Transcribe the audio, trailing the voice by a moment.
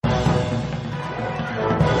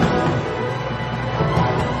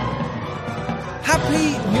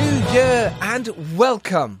Year and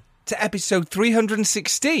welcome to episode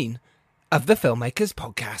 316 of the Filmmakers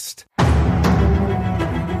Podcast.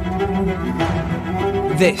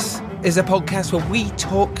 This is a podcast where we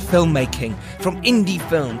talk filmmaking, from indie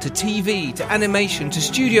film to TV to animation to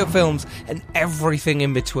studio films and everything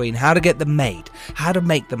in between. How to get them made, how to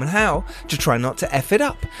make them, and how to try not to F it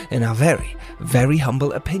up, in our very, very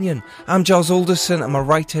humble opinion. I'm Giles Alderson. I'm a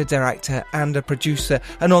writer, director and a producer,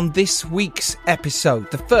 and on this week's episode,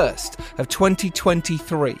 the first of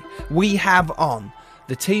 2023, we have on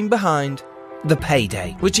the team behind The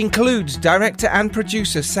Payday, which includes director and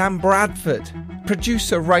producer Sam Bradford,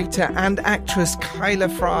 producer, writer and actress Kyla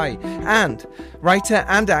Frye, and writer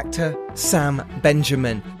and actor Sam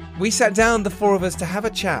Benjamin. We sat down, the four of us, to have a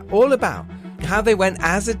chat all about how they went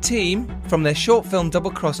as a team from their short film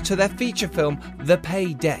Double Cross to their feature film The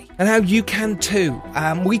Payday, and how you can too.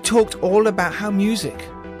 We talked all about how music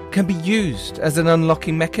can be used as an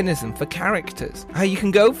unlocking mechanism for characters, how you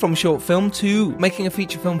can go from short film to making a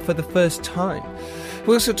feature film for the first time.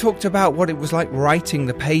 We also talked about what it was like writing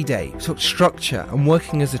The Payday, sort of structure and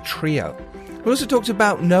working as a trio. We also talked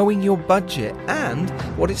about knowing your budget and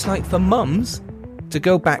what it's like for mums to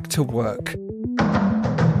go back to work.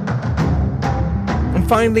 And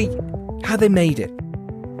finally, how they made it,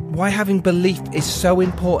 why having belief is so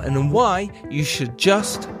important, and why you should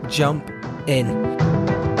just jump in.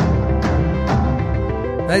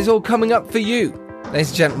 That is all coming up for you, ladies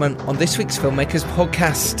and gentlemen, on this week's Filmmakers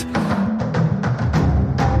Podcast.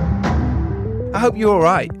 I hope you're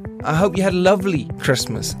alright. I hope you had a lovely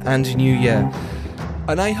Christmas and New Year.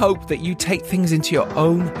 And I hope that you take things into your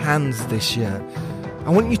own hands this year.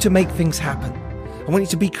 I want you to make things happen. I want you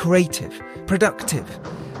to be creative, productive,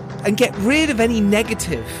 and get rid of any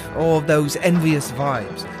negative or those envious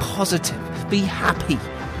vibes. Positive. Be happy.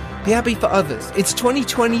 Be happy for others. It's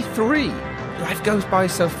 2023. Life goes by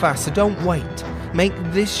so fast, so don't wait. Make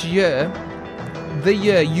this year the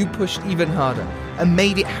year you pushed even harder and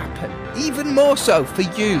made it happen, even more so for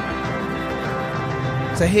you.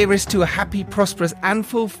 So here is to a happy, prosperous and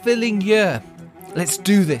fulfilling year. Let's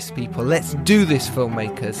do this, people. Let's do this,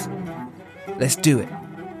 filmmakers. Let's do it.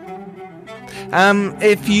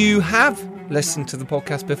 If you have listened to the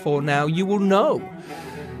podcast before now, you will know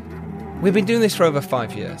we've been doing this for over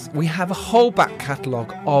 5 years. We have a whole back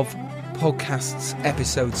catalogue of podcasts,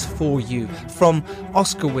 episodes for you, from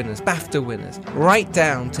Oscar winners, BAFTA winners, right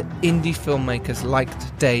down to indie filmmakers like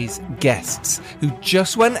today's guests, who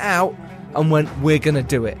just went out and went, we're going to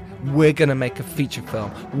do it. We're going to make a feature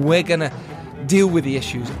film. We're going to deal with the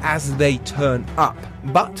issues as they turn up,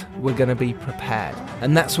 but we're going to be prepared.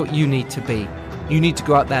 And that's what you need to be. You need to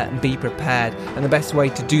go out there and be prepared, and the best way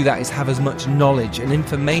to do that is have as much knowledge and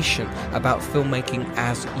information about filmmaking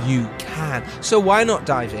as you can. So why not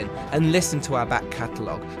dive in and listen to our back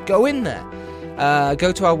catalogue? Go in there.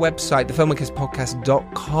 Go to our website,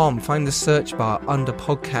 thefilmmakerspodcast.com, find the search bar under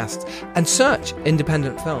podcasts, and search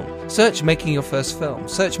independent film. Search making your first film.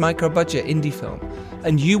 Search micro-budget indie film.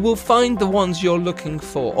 And you will find the ones you're looking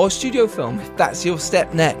for. Or studio film, if that's your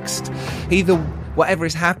step next. Whatever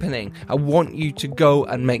is happening, I want you to go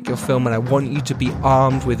and make your film, and I want you to be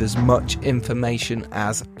armed with as much information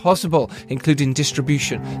as possible, including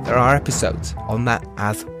distribution. There are episodes on that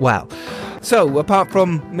as well. So, apart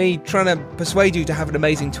from me trying to persuade you to have an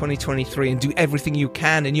amazing 2023 and do everything you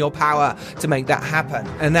can in your power to make that happen,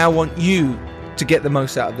 and now want you to get the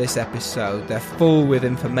most out of this episode. They're full with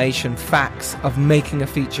information, facts of making a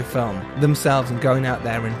feature film themselves and going out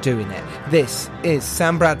there and doing it. This is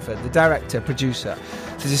Sam Bradford, the director, producer.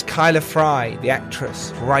 This is Kyla Frye, the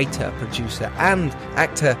actress, writer, producer, and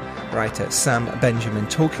actor-writer Sam Benjamin,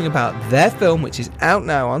 talking about their film, which is out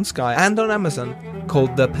now on Sky and on Amazon,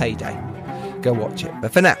 called The Payday. Go watch it.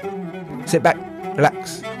 But for now, sit back,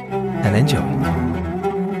 relax, and enjoy.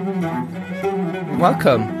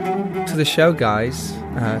 Welcome to the show, guys.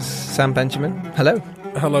 Sam Benjamin, hello.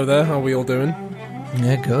 Hello there, how are we all doing?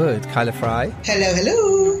 Yeah, good. Kyla Frye. Hello,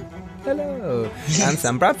 hello. Hello. And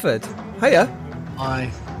Sam Bradford. Hiya.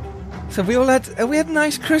 Hi. So we had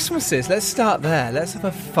nice Christmases. Let's start there. Let's have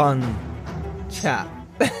a fun chat.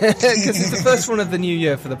 Because it's the first one of the new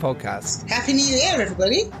year for the podcast. Happy New Year,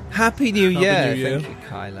 everybody. Happy New Year. New Year. Thank you,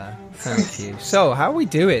 Kyla. Thank you. So, how are we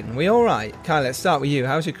doing? We all right? Kyla, let's start with you.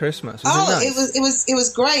 How was your Christmas? Was it nice? It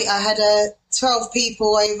was great. I had 12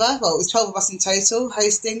 people over. Well, it was 12 of us in total,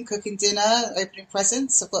 hosting, cooking dinner, opening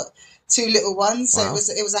presents. I've got 2 little ones, so Wow.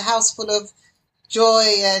 it was a house full of joy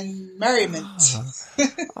and merriment.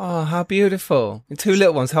 Oh, how beautiful. And 2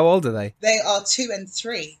 little ones, how old are they? They are 2 and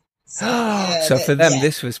 3. So for them,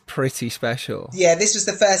 this was pretty special. Yeah, this was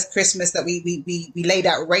the first Christmas that we laid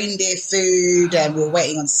out reindeer food, and we were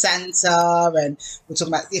waiting on Santa, and we're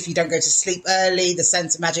talking about if you don't go to sleep early, the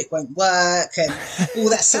Santa magic won't work, and all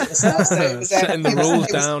that sort of stuff. So it was setting the rules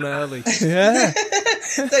down early. Yeah.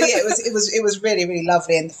 So yeah, it was really, really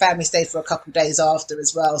lovely, and the family stayed for a couple of days after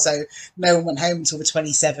as well. So no one went home until the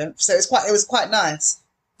 27th. So it was quite nice.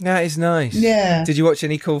 That is nice. Yeah. Did you watch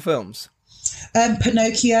any cool films?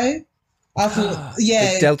 Pinocchio. I thought,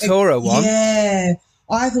 the Del Toro one. Yeah,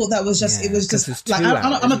 I thought that was just. It was just like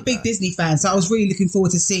I'm a big Disney fan, so I was really looking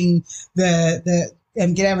forward to seeing the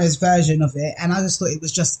Guillermo's version of it, and I just thought it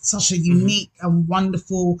was just such a unique and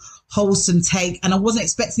wonderful, wholesome take. And I wasn't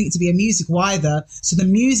expecting it to be a musical either. So the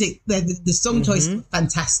music, the song choice, was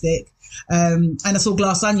fantastic. And I saw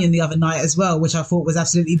Glass Onion the other night as well, which I thought was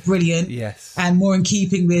absolutely brilliant. Yes. And more in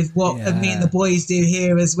keeping with what me and the boys do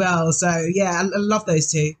here as well. So, yeah, I love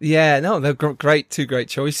those two. Yeah, no, they're two great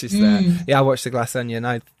choices there. Yeah, I watched The Glass Onion.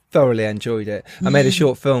 I thoroughly enjoyed it. I made a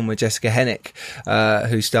short film with Jessica Hennick,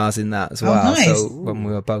 who stars in that as well. Nice. So when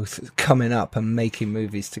we were both coming up and making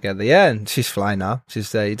movies together, and she's flying now.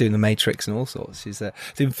 She's doing The Matrix and all sorts. She's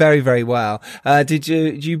doing very, very well. Did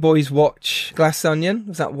you boys watch Glass Onion?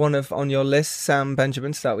 Was that one on your list? Sam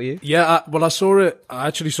Benjamin, start with you. Yeah, I saw it. I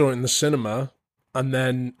actually saw it in the cinema, and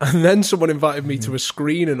then someone invited me to a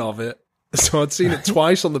screening of it. So I'd seen it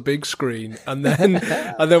twice on the big screen, and then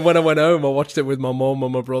when I went home, I watched it with my mum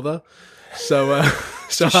and my brother. So I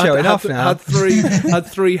had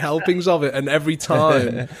three helpings of it, and every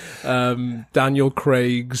time Daniel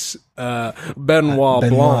Craig's Benoit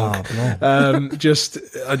Blanc. I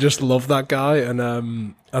just love that guy,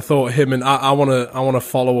 and I thought him and I want to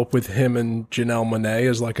follow up with him and Janelle Monáe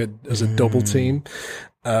as a double team.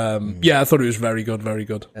 I thought it was very good, very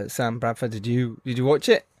good. Sam Bradford, did you watch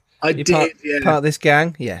it? I did, part of this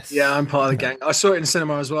gang? Yes. Yeah, I'm part of the gang. I saw it in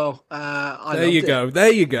cinema as well. There you go.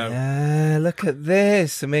 Yeah, look at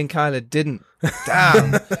this. Me and Kyla didn't.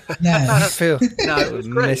 Damn. No. It was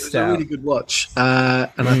great. It was a really good watch.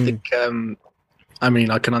 And I think,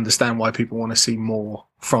 I can understand why people want to see more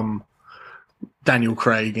from Daniel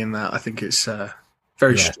Craig in that. I think it's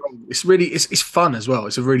very strong. It's really, it's fun as well.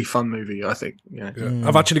 It's a really fun movie, I think. Yeah.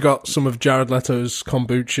 I've actually got some of Jared Leto's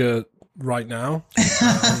kombucha right now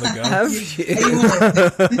on the go. Have you?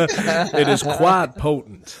 It is quite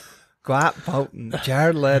potent.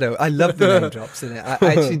 Jared Leto. I love the name drops in it. I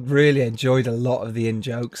actually really enjoyed a lot of the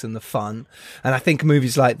in-jokes and the fun. And I think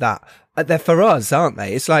movies like that, they're for us, aren't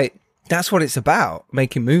they? It's like, that's what it's about,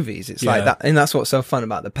 making movies. It's like that, and that's what's so fun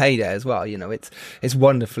about The Payday as well. You know, it's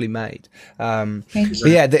wonderfully made. But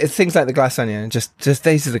yeah, things like The Glass Onion, just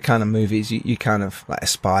these are the kind of movies you kind of like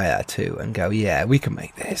aspire to and go, yeah, we can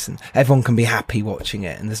make this, and everyone can be happy watching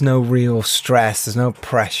it, and there's no real stress, there's no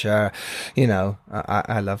pressure. You know,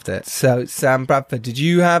 I loved it. So, Sam Bradford, did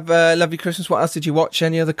you have a lovely Christmas? What else did you watch?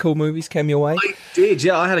 Any other cool movies came your way? I did,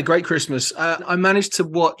 yeah. I had a great Christmas. I managed to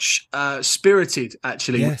watch Spirited,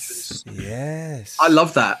 actually. Yes. I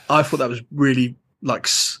love that. I thought that was really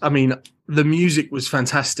the music was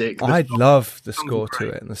fantastic. I love the score to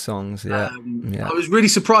it and the songs. Yeah. I was really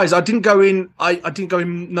surprised. I didn't go in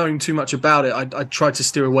knowing too much about it. I tried to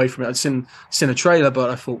steer away from it. I'd seen a trailer, but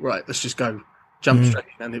I thought, right, let's just jump straight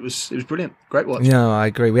in, and it was brilliant. Great watch. Yeah, I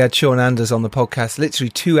agree. We had Sean Anders on the podcast literally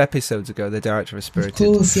 2 episodes ago, the director of Spirited.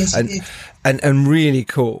 Of course, yes, and really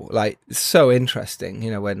cool. Like, so interesting, you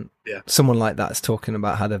know, when someone like that's talking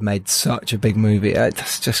about how they've made such a big movie.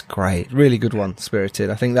 That's just great. Really good one, Spirited.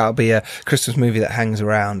 I think that'll be a Christmas movie that hangs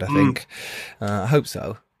around, I think. I hope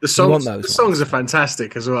so. The songs are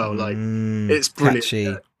fantastic as well. Like, it's brilliant.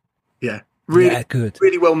 Catchy. Really, good.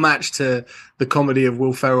 Really well matched to the comedy of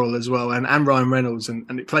Will Ferrell as well, and Ryan Reynolds,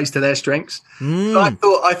 and it plays to their strengths. So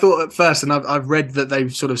I thought at first, and I've read that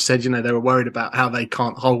they've sort of said, you know, they were worried about how they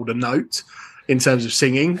can't hold a note in terms of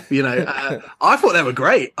singing. You know, I thought they were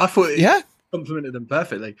great. I thought it complemented them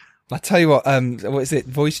perfectly. I tell you what is it?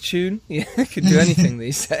 Voice tune? Yeah, can do anything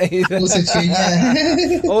these days. Auto-tune,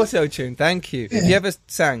 yeah. Auto-tune, thank you. Have you ever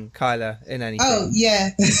sang, Kyla, in anything? Oh,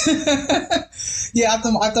 yeah. Yeah,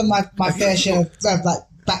 I've done my fair share of like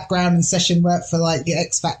background and session work for like the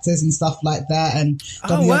X Factors and stuff like that. And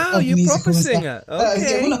you're a proper singer.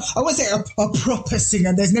 Okay. I wouldn't say a proper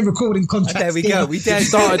singer. There's no recording contract. There we go. We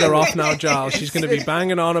started her off now, Giles. She's going to be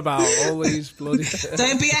banging on about all these bloody.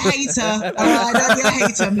 Don't be a hater. All right, don't be a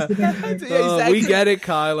hater, Mr. Benjamin. We get it,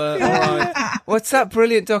 Kyla. All right. What's that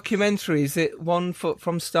brilliant documentary? Is it 1 Foot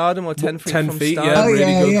from Stardom or 10 Feet from Stardom? Yeah,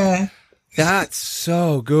 really good. Yeah. That's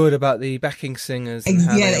so good about the backing singers. And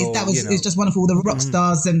that was it's just wonderful. The rock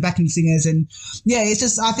stars and backing singers, and it's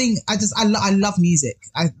just I love music.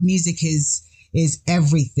 Music is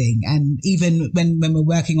everything, and even when we're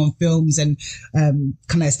working on films and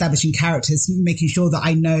kind of establishing characters, making sure that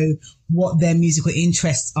I know what their musical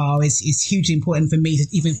interests are is hugely important for me to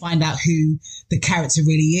even find out who the character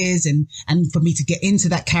really is, and for me to get into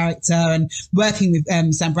that character. And working with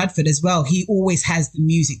Sam Bradford as well, he always has the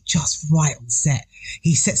music just right on set.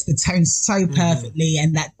 He sets the tone so perfectly,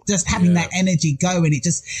 and that just having that energy going, it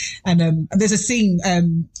just, and there's a scene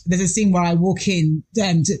where I walk in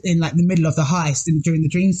like the middle of the heist during the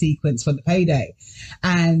dream sequence for the payday,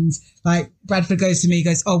 and like Bradford goes to me, he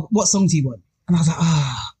goes, "Oh, what song do you want?" And I was like,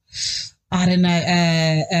 I don't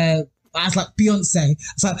know. I was like, Beyonce.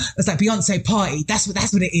 It's like Beyonce Party. That's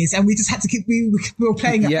what it is. And we just had to we were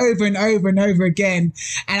playing it over and over and over again.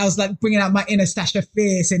 And I was like bringing out my inner stash of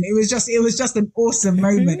fears. And it was just an awesome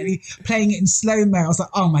moment. And he playing it in slow-mo. I was like,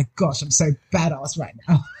 oh my gosh, I'm so badass right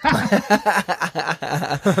now.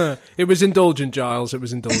 It was indulgent, Giles. It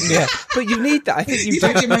was indulgent. Yeah. But you need that. I think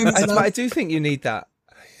I do think you need that.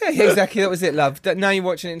 Yeah, exactly. That was it, love. Now you're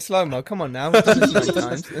watching it in slow-mo. Come on now. We've done this 9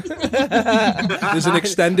 times. There's an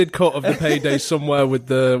extended cut of the payday somewhere with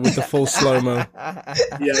the full slow-mo.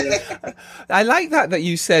 Yeah. I like that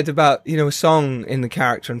you said about, a song in the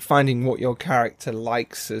character and finding what your character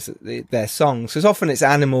likes as their songs. Because often it's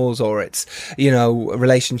animals or it's,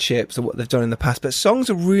 relationships or what they've done in the past. But songs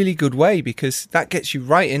are a really good way because that gets you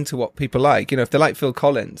right into what people like. If they like Phil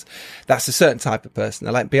Collins, that's a certain type of person.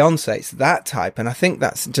 They like Beyonce, it's that type. And I think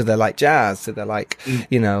do they like jazz? Do they like,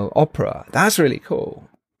 opera? That's really cool.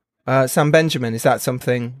 Sam Benjamin, is that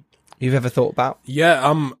something you've ever thought about? Yeah,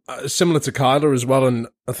 I'm similar to Kyla as well, and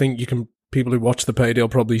I think people who watch the payday will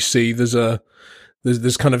probably see there's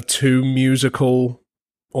kind of 2 musical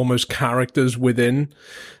almost characters within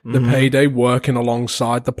the payday working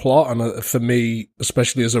alongside the plot, and for me,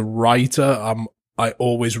 especially as a writer, I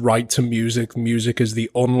always write to music. Music is the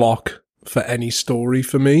unlock for any story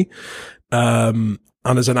for me.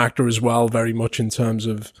 And as an actor as well, very much in terms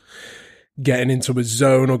of getting into a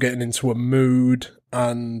zone or getting into a mood.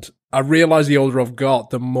 And I realize the older I've got,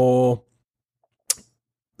 the more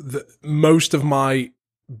most of my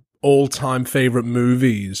all-time favorite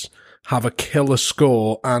movies have a killer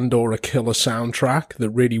score and or a killer soundtrack that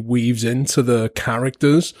really weaves into the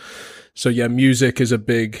characters. So yeah, music is a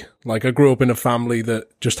big, I grew up in a family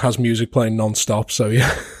that just has music playing non-stop. So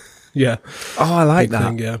yeah. Yeah. Oh, I like that.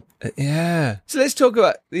 Thing, yeah. Yeah. So let's talk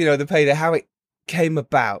about, the payday, how it came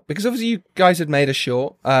about. Because obviously you guys had made a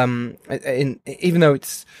short, even though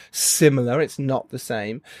it's similar, it's not the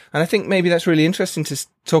same. And I think maybe that's really interesting to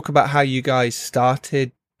talk about how you guys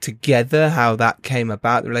started together, how that came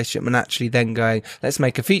about, the relationship, and actually then going, let's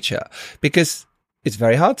make a feature. Because it's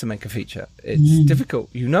very hard to make a feature. It's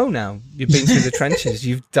difficult. Now. You've been through the trenches.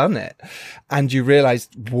 You've done it. And you realize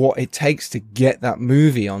what it takes to get that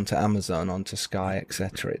movie onto Amazon, onto Sky,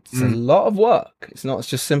 etc. It's a lot of work. It's not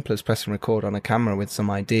just simple as pressing record on a camera with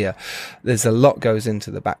some idea. There's a lot goes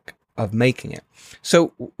into the back of making it.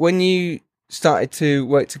 So when you started to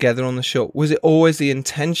work together on the short, was it always the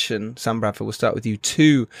intention, Sam Bradford, we'll start with you,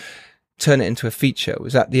 to turn it into a feature?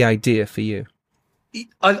 Was that the idea for you?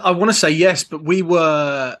 I want to say yes, but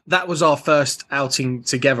that was our first outing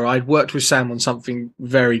together. I'd worked with Sam on something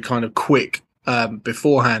very kind of quick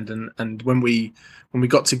beforehand, and when we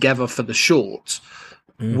got together for the short,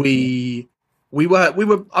 we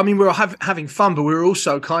were having fun, but we were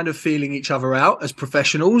also kind of feeling each other out as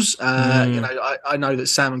professionals. I know that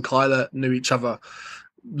Sam and Kyla knew each other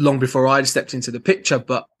long before I'd stepped into the picture,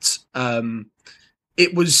 but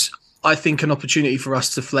it was, I think, an opportunity for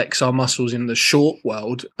us to flex our muscles in the short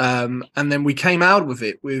world. And then we came out with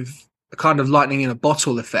it with a kind of lightning in a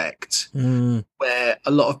bottle effect, where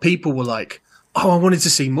a lot of people were like, oh, I wanted to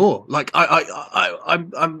see more. Like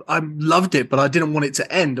I loved it, but I didn't want it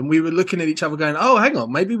to end. And we were looking at each other going, oh, hang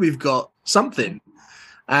on, maybe we've got something.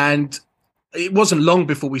 And it wasn't long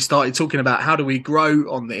before we started talking about how do we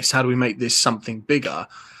grow on this? How do we make this something bigger?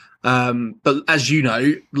 But as you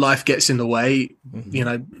know, life gets in the way.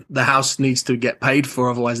 The house needs to get paid for,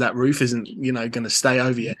 otherwise that roof isn't, going to stay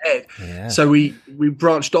over your head. Yeah. So we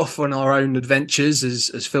branched off on our own adventures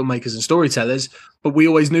as filmmakers and storytellers, but we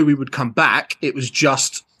always knew we would come back. It was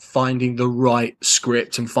just finding the right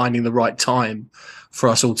script and finding the right time for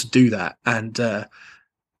us all to do that. And,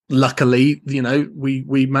 luckily,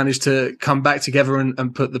 we managed to come back together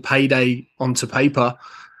and put the payday onto paper.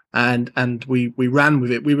 And we ran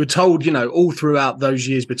with it. We were told, all throughout those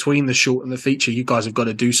years between the short and the feature, you guys have got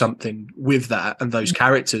to do something with that and those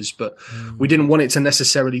characters. But we didn't want it to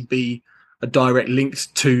necessarily be a direct link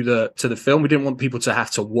to the film. We didn't want people to have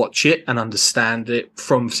to watch it and understand it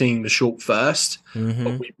from seeing the short first.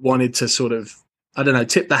 But we wanted to sort of, I don't know,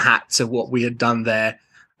 tip the hat to what we had done there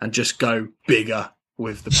and just go bigger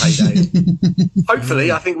with the payday.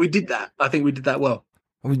 Hopefully, I think we did that. I think we did that well.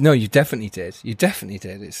 No, you definitely did. You definitely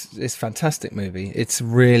did. It's a fantastic movie. It's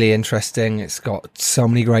really interesting. It's got so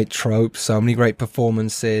many great tropes, so many great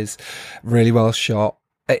performances, really well shot.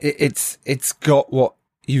 It's got what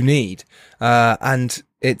you need, and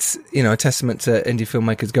it's, you know, a testament to indie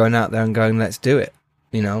filmmakers going out there and going, let's do it,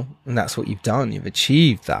 you know, and that's what you've done. You've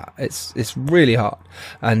achieved that. It's really hard,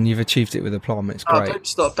 and you've achieved it with aplomb. It's great. Don't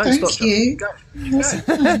stop. Thank you. Go.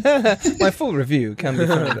 My full review can be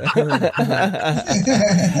found there.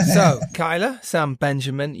 So, Kyla, Sam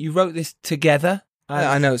Benjamin, you wrote this together.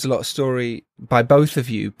 I know it's a lot of story by both of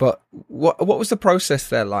you, but what was the process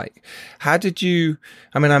there like? How did you,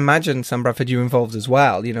 I mean, I imagine, Sam Bradford, you were involved as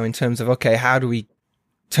well, you know, in terms of, okay, how do we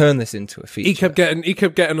turn this into a feature? He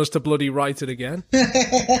kept getting us to bloody write it again.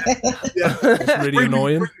 Yeah. It's really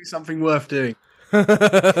annoying. Bring me something worth doing.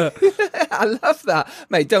 I love that,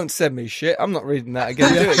 mate. Don't send me shit. I'm not reading that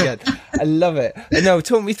again. Do it again. I love it. No,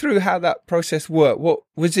 talk me through how that process worked. What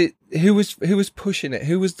was it? Who was pushing it?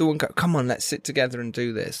 Who was the one? Come on, let's sit together and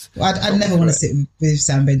do this. Well, I'd never want to sit with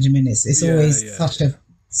Sam Benjamin. It's always such a.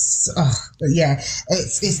 It's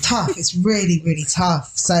tough. It's really, really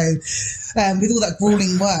tough. So, with all that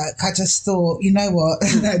grueling work, I just thought, you know what?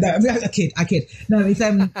 no, I kid. No, it's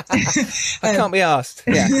I can't be asked.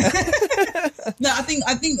 Yeah. No, I think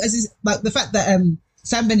as is, like, the fact that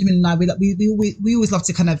Sam Benjamin and I, we always love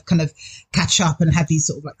to kind of catch up and have these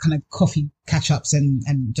sort of like kind of coffee catch ups and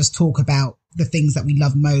just talk about the things that we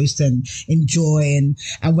love most and enjoy.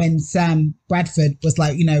 And when Sam Bradford was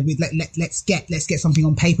like, you know, let's get something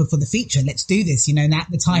on paper for the feature. Let's do this. You know, now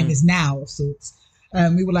the time is now, of sorts.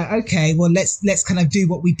 We were like, okay, well, let's kind of do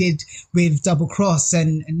what we did with Double Cross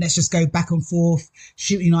and let's just go back and forth,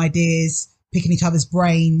 shooting ideas, picking each other's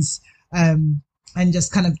brains, and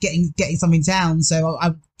just kind of getting something down. So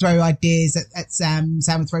I'd throw ideas at Sam.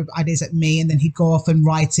 Sam would throw ideas at me, and then he'd go off and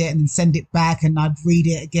write it and then send it back, and I'd read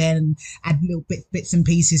it again and add little bits and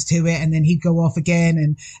pieces to it, and then he'd go off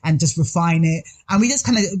again and just refine it. And we just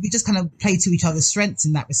kind of play to each other's strengths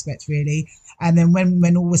in that respect, really. And then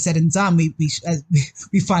when all was said and done, we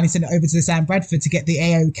finally sent it over to Sam Bradford to get the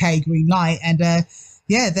AOK green light, and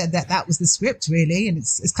that was the script, really. And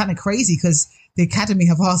it's kind of crazy because the Academy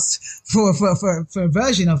have asked for a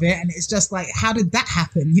version of it, and it's just like, how did that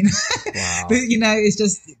happen? You know, wow. But, you know, it's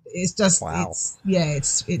just wow.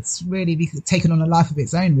 It's really taken on a life of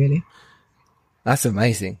its own, really. That's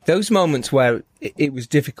amazing. Those moments where it was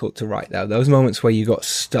difficult to write, though, those moments where you got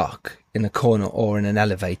stuck in a corner or in an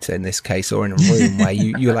elevator, in this case, or in a room where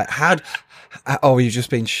you're like, you've just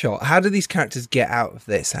been shot. How do these characters get out of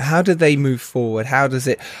this? How do they move forward? How does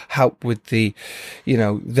it help with the, you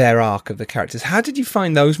know, their arc of the characters? How did you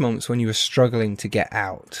find those moments when you were struggling to get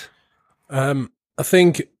out? I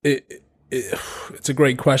think it's a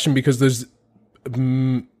great question because there's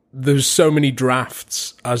so many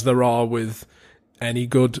drafts as there are with any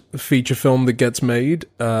good feature film that gets made.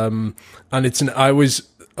 And I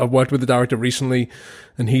worked with the director recently,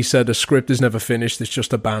 and he said a script is never finished, it's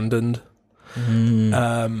just abandoned.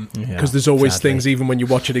 Because there's always things, even when you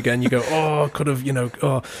watch it again, you go, oh, could have, you know,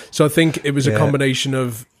 oh. So I think it was a combination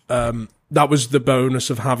of, that was the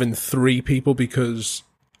bonus of having three people, because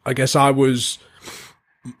I guess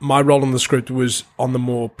my role in the script was on the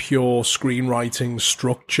more pure screenwriting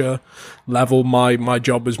structure level. My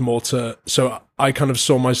job was more so I kind of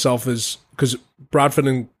saw myself as, because Bradford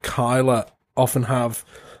and Kyla often have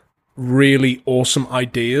really awesome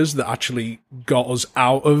ideas that actually got us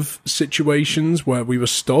out of situations where we were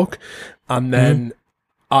stuck. And then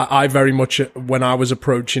I very much, when I was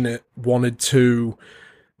approaching it, wanted to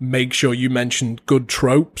make sure, you mentioned good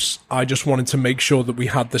tropes. I just wanted to make sure that we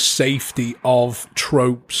had the safety of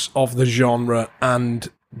tropes of the genre and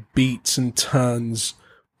beats and turns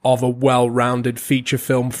of a well-rounded feature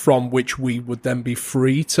film from which we would then be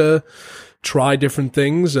free to try different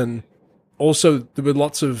things. And also there were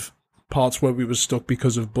lots of parts where we were stuck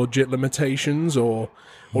because of budget limitations, or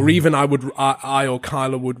even I or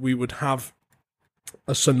Kyla would have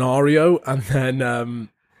a scenario, and then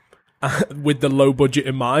with the low budget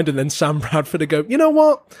in mind, and then Sam Bradford would go, you know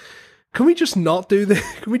what? Can we just not do this?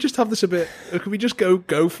 Can we just have this a bit? Can we just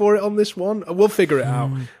go for it on this one? We'll figure it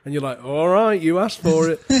out. And you're like, all right, you asked for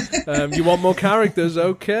it. You want more characters?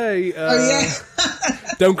 Okay.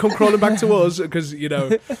 don't come crawling back to us because you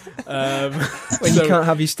can't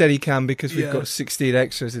have your Steadicam because we've got 16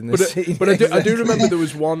 extras in this scene. But I do remember there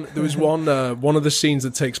was one of the scenes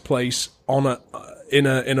that takes place on in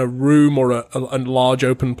a room or a large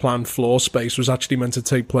open plan floor space was actually meant to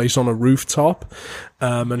take place on a rooftop,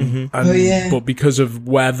 but because of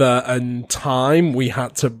weather and time, we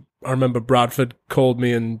had to. I remember Bradford called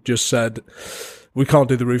me and just said, we can't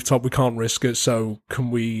do the rooftop, we can't risk it, so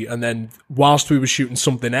can we? And then whilst we were shooting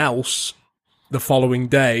something else the following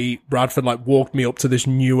day, Bradford walked me up to this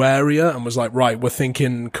new area and was like, right, we're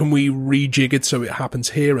thinking, can we rejig it so it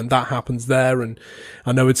happens here and that happens there? And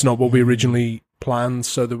I know it's not what we originally planned,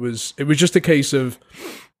 so it was just a case of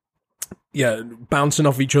bouncing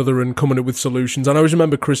off each other and coming up with solutions. And I always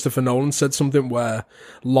remember Christopher Nolan said something where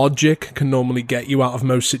logic can normally get you out of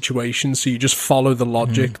most situations, so you just follow the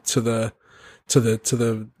logic to the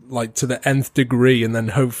nth degree, and then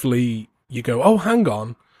hopefully you go, oh, hang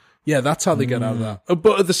on. Yeah, that's how they get out of that.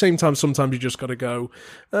 But at the same time, sometimes you just got to go,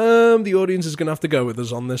 the audience is going to have to go with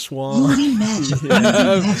us on this one. Movie magic.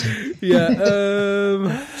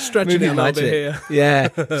 Stretching it a little bit here. Yeah,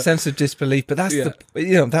 sense of disbelief. But that's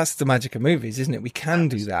that's the magic of movies, isn't it? We can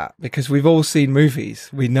do that because we've all seen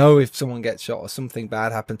movies. We know if someone gets shot or something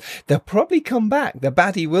bad happens, they'll probably come back. The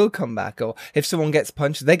baddie will come back. Or if someone gets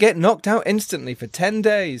punched, they get knocked out instantly for 10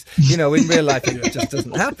 days. In real life, it just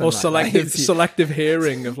doesn't happen. Or selective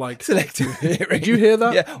hearing of selective hearing. Did you hear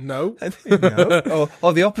that? Yeah. No.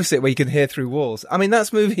 Or the opposite, where you can hear through walls. I mean,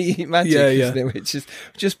 that's movie magic, isn't it? Which is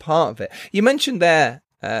just part of it. You mentioned there,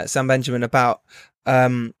 Sam Benjamin, about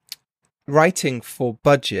writing for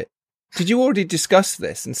budget. Did you already discuss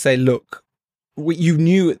this and say, look, you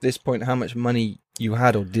knew at this point how much money you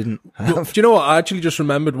had or didn't have? Do you know what I actually just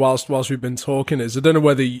remembered whilst we've been talking is, I don't know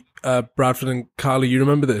whether Bradford and Kyla, you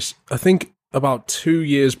remember this. I think about 2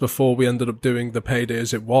 years before we ended up doing The Payday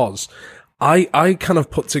As It Was, I kind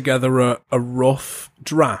of put together a rough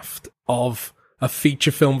draft of a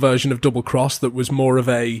feature film version of Double Cross that was more of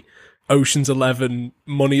a Ocean's 11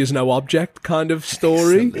 money is no object kind of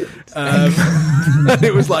story. And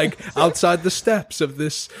it was outside the steps of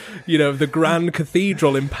this, the Grand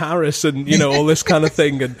Cathedral in Paris and, all this kind of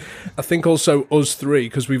thing. And I think also us three,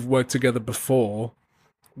 because we've worked together before,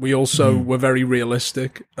 we also were very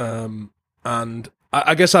realistic. And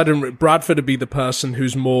I guess Bradford would be the person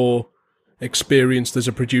who's more experienced as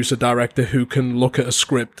a producer director who can look at a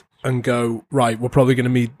script and go, right, we're probably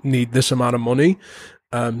going to need this amount of money.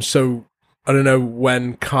 So I don't know,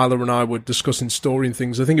 when Kyla and I were discussing story and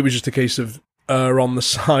things, I think it was just a case of on the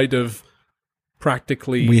side of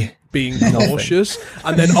practically being cautious.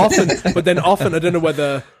 And then often, I don't know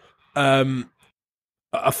whether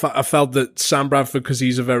I felt that Sam Bradford, because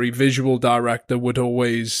he's a very visual director, would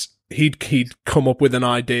always he'd come up with an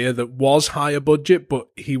idea that was higher budget, but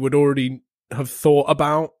he would already have thought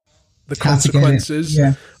about the consequences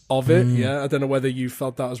of it. Yeah, I don't know whether you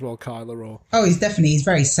felt that as well, Kyla, or he's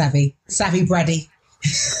very savvy Braddy.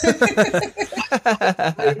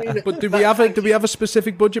 But do we have a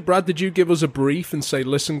specific budget, Brad? Did you give us a brief and say,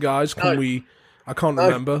 listen guys, can we? I can't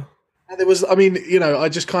remember. There was, I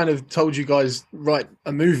just kind of told you guys, write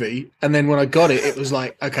a movie, and then when I got it, it was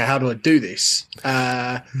like, okay, how do I do this?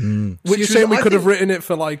 Which you're saying we could have written it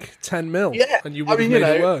for 10 mil, and you would have made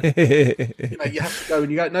it work. You have to go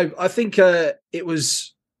and you go. No, I think it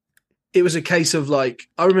was a case of I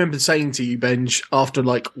remember saying to you, Benj, after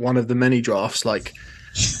one of the many drafts, can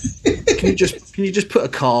you just put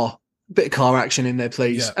a bit of car action in there,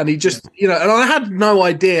 please? And he just, and I had no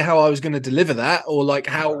idea how I was going to deliver that, or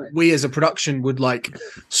how we as a production would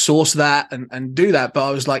source that and do that. But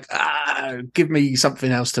I was like, give me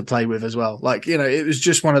something else to play with as well. It was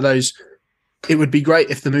just one of those, it would be great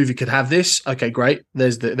if the movie could have this. Okay, great.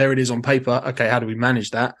 There it is on paper. Okay, how do we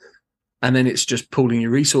manage that? And then it's just pooling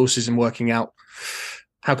your resources and working out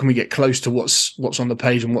how can we get close to what's on the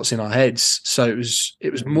page and what's in our heads. So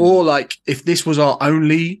it was more like, if this was our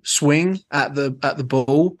only swing at the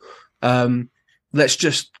ball, let's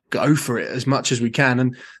just go for it as much as we can.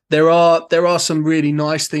 And there are some really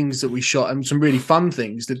nice things that we shot and some really fun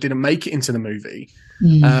things that didn't make it into the movie.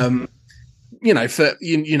 For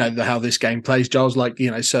how this game plays, Giles,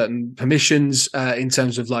 certain permissions in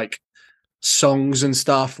terms of songs and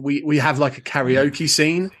stuff. We have a karaoke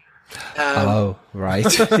scene. Right.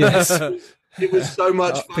 Yes. It was so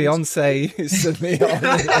much fun. Beyonce is suddenly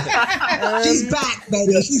on. She's back,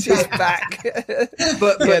 baby. She's back.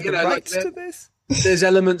 But to this. There's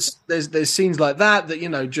elements, there's scenes like that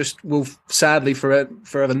just will sadly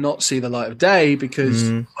forever not see the light of day, because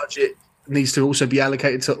budget needs to also be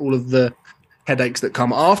allocated to all of the headaches that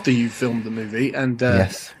come after you filmed the movie. And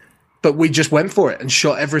but we just went for it and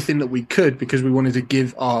shot everything that we could because we wanted to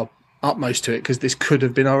give our utmost to it, because this could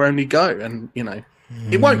have been our only go. And, you know,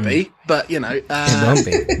 it won't be, but, you know, it won't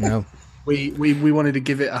be. No. We wanted to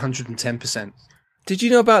give it 110%. Did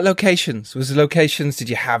you know about locations? Was the locations, did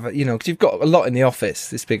you have, you know, because you've got a lot in the office,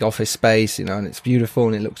 this big office space, you know, and it's beautiful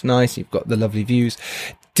and it looks nice. You've got the lovely views.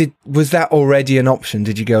 Was that already an option?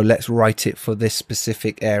 Did you go, let's write it for this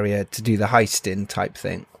specific area to do the heist in type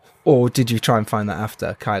thing? Or did you try and find that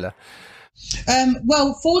after, Kyla?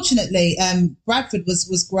 Well, fortunately, Bradford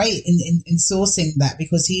was great in sourcing that,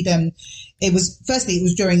 because it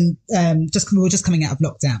was during we were just coming out of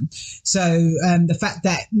lockdown. So the fact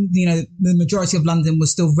that, you know, the majority of London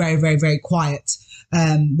was still very, very, very quiet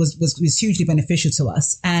was hugely beneficial to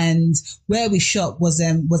us. And where we shot was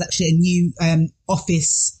actually a new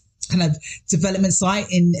office kind of development site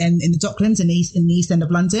in the Docklands in the east end of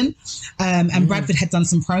London, and Bradford had done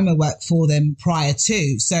some promo work for them prior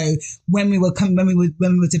to. So when we were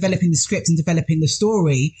developing the script and developing the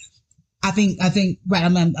story, I think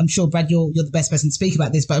Brad, I'm sure Brad, you're the best person to speak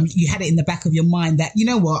about this, but you had it in the back of your mind that, you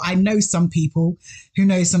know what, I know some people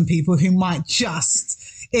who might just,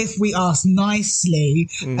 if we ask nicely,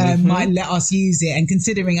 might let us use it. And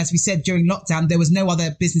considering, as we said, during lockdown, there was no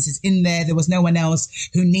other businesses in there. There was no one else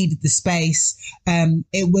who needed the space.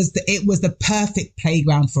 It was the perfect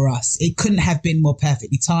playground for us. It couldn't have been more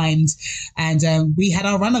perfectly timed. And we had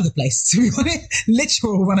our run of the place, to be honest,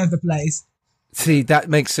 literal run of the place. See, that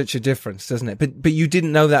makes such a difference, doesn't it? But you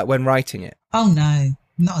didn't know that when writing it. Oh no,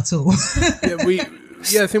 not at all.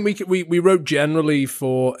 I think we wrote generally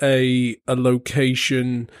for a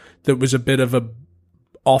location that was a bit of a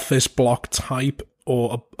office block type,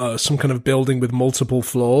 or some kind of building with multiple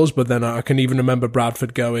floors. But then I can even remember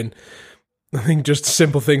Bradford going, I think just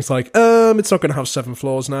simple things like, it's not going to have 7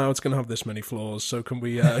 floors now. It's going to have this many floors. So can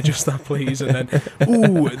we adjust that, please? And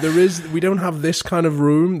then, we don't have this kind of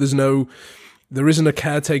room. There isn't a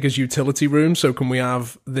caretaker's utility room, so can we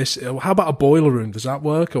have this? How about a boiler room? Does that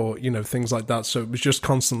work? Or, you know, things like that. So it was just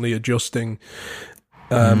constantly adjusting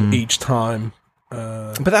each time.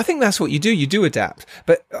 But I think that's what you do. You do adapt.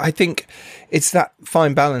 But I think it's that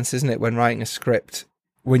fine balance, isn't it, when writing a script,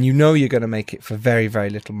 when you know you're going to make it for very, very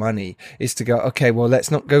little money, is to go, okay, well,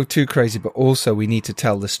 let's not go too crazy, but also we need to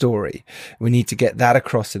tell the story. We need to get that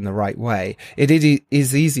across in the right way. It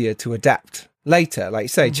is easier to adapt later, like you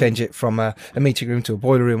say, change it from a meeting room to a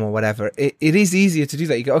boiler room or whatever. It is easier to do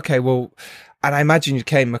that. You go, okay, well, and I imagine you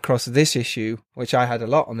came across this issue, which I had a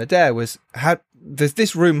lot on the Dare, was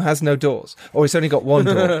this room has no doors, or it's only got one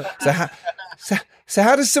door. So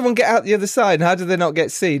how does someone get out the other side, and how do they not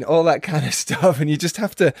get seen? All that kind of stuff, and you just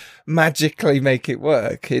have to magically make it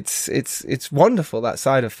work. It's wonderful, that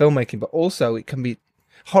side of filmmaking, but also it can be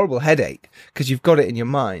horrible headache because you've got it in your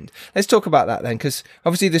mind. Let's talk about that then, because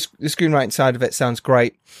obviously the screenwriting side of it sounds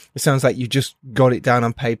great. It sounds like you just got it down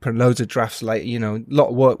on paper and loads of drafts, like, you know, a lot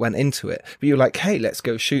of work went into it, but you're like, hey, let's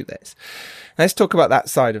go shoot this. Let's talk about that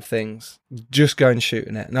side of things, just going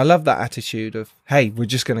shooting it. And I love that attitude of, hey, we're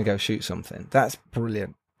just going to go shoot something. That's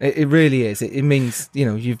brilliant. It really is. It means, you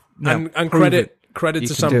know, you've and credit to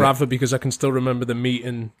Sam Bradford, because I can still remember the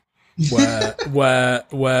meeting where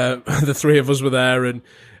the three of us were there, and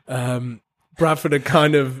Bradford had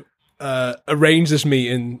kind of arranged this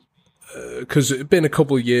meeting because it had been a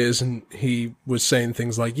couple of years, and he was saying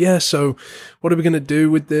things like, yeah, so what are we going to do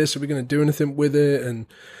with this? Are we going to do anything with it? And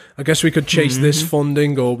I guess we could chase this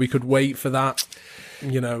funding, or we could wait for that,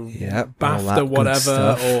 you know, BAFTA,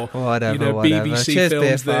 whatever, or whatever, you know, whatever. BBC Cheers,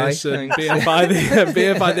 films BFI. this, and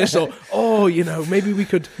BFI this, or you know, maybe we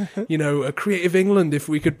could, you know, a Creative England, if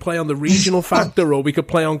we could play on the regional factor, or we could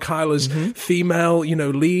play on Kyla's female, you know,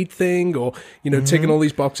 lead thing, or, you know, ticking all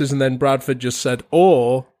these boxes. And then Bradford just said,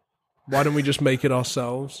 or why don't we just make it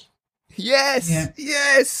ourselves? Yes,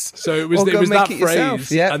 yes. So it was that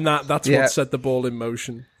phrase, and that's Yeah. what set the ball in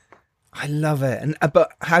motion. I love it. And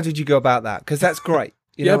but how did you go about that? Because that's great.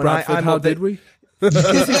 You know, Bradford, how did we? It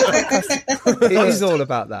is all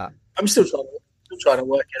about that. I'm still trying to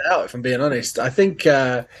work it out, if I'm being honest. I think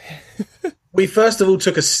we first of all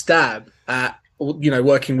took a stab at, you know,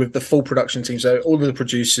 working with the full production team, so all of the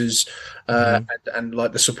producers and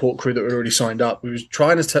like the support crew that were already signed up. We was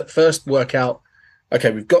trying to first work out,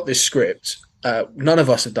 okay, we've got this script. None of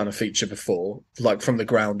us had done a feature before, like from the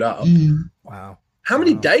ground up. Wow. How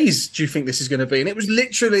many days do you think this is going to be? And it was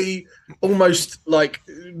literally almost like,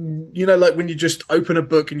 you know, like when you just open a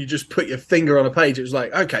book and you just put your finger on a page. It was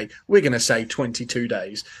like, okay, we're going to say 22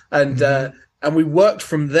 days. And we worked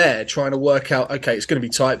from there, trying to work out, okay, it's going to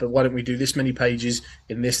be tight, but why don't we do this many pages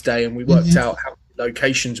in this day? And we worked out how many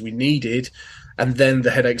locations we needed, and then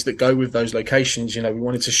the headaches that go with those locations. You know, we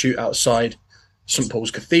wanted to shoot outside St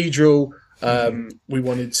Paul's Cathedral. We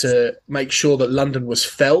wanted to make sure that London was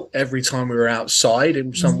felt every time we were outside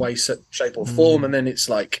in some way, shape or form. And then it's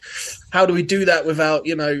like, how do we do that without,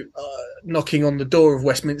 knocking on the door of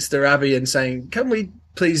Westminster Abbey and saying, can we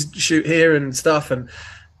please shoot here and stuff? And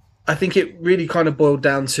I think it really kind of boiled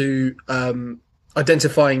down to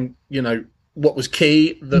identifying, what was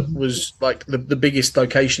key. That was like the biggest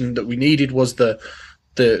location that we needed was the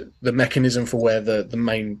mechanism for where the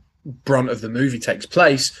main brunt of the movie takes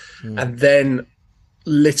place, and then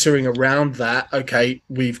littering around that. Okay,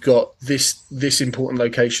 we've got this important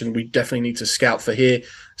location. We definitely need to scout for here,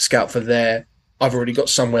 scout for there. I've already got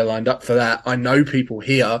somewhere lined up for that. I know people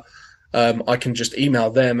here. I can just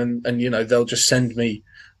email them, and they'll just send me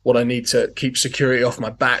what I need to keep security off my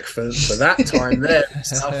back for that time there and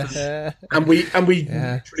stuff. And we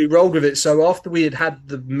really rolled with it. So after we had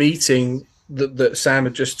the meeting that Sam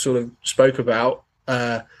had just sort of spoke about,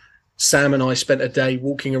 Sam and I spent a day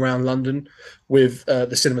walking around London with the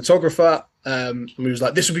cinematographer. And we was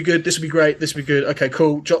like, this would be good, this would be great, this would be good. Okay,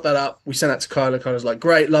 cool, jot that up. We sent that to Kyla. Kyla's like,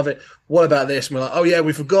 great, love it. What about this? And we're like, oh yeah,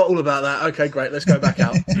 we forgot all about that. Okay, great, let's go back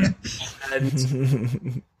out.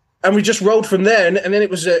 And we just rolled from there. And then it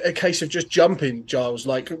was a case of just jumping, Giles.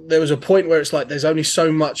 Like, there was a point where it's like, there's only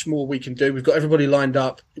so much more we can do. We've got everybody lined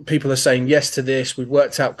up. People are saying yes to this. We've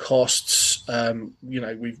worked out costs.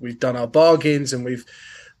 We've done our bargains, and we've,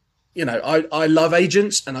 I love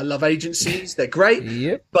agents and I love agencies. They're great.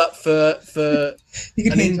 Yep. But for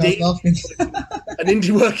an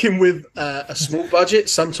indie working with a small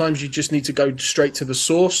budget, sometimes you just need to go straight to the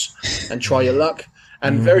source and try your luck.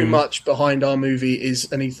 And very much behind our movie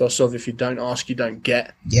is an ethos of, if you don't ask, you don't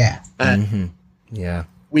get. Yeah. And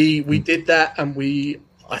we did that, and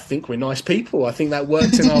I think we're nice people. I think that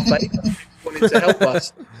worked in our favor. Wanted to help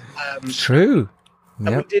us. True.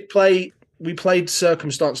 Yep. And we played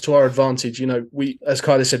circumstance to our advantage. We, as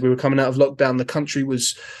Kyla said, we were coming out of lockdown. The country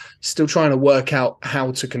was still trying to work out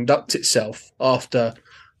how to conduct itself after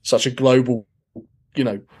such a global,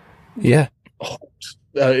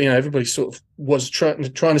 everybody sort of was trying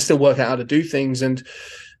to still work out how to do things, and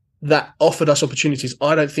that offered us opportunities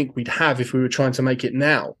I don't think we'd have if we were trying to make it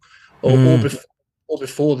now or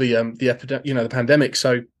before the epidemic, the pandemic.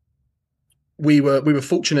 So we were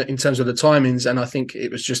fortunate in terms of the timings, and I think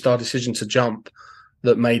it was just our decision to jump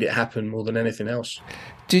that made it happen more than anything else.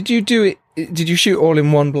 Did you do it? Did you shoot all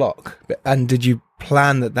in one block, and did you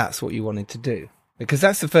plan that that's what you wanted to do? Because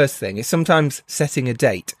that's the first thing. It's sometimes setting a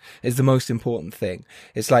date is the most important thing.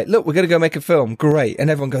 It's like, look, we're going to go make a film. Great. And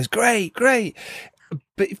everyone goes, great.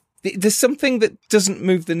 But there's something that doesn't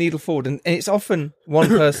move the needle forward. And it's often one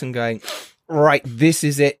person going, right, this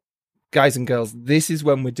is it, guys and girls. This is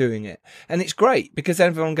when we're doing it. And it's great because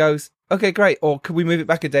everyone goes, okay, great. Or could we move it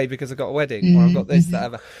back a day because I've got a wedding or I've got this, that,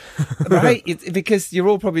 other. Right? Because you're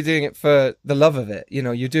all probably doing it for the love of it.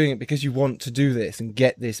 You're doing it because you want to do this and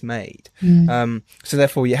get this made. So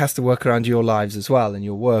therefore it has to work around your lives as well and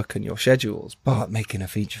your work and your schedules. But making a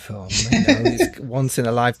feature film, it's once in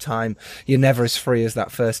a lifetime. You're never as free as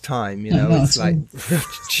that first time. It's like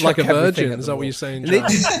like a virgin. Is that what you're saying, John?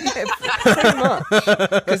 Yeah, pretty much.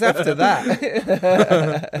 Because after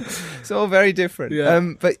that, it's all very different. Yeah.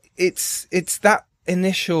 But it's that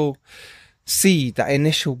initial seed, that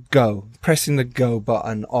initial go, pressing the go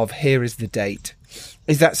button of here is the date.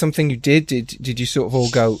 Is that something you did? Did you sort of all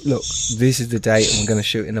go, look, this is the date and we're going to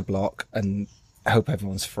shoot in a block and hope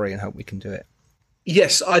everyone's free and hope we can do it?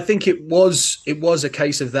 Yes, I think it was a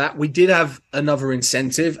case of that. We did have another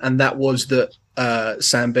incentive, and that was that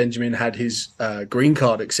Sam Benjamin had his green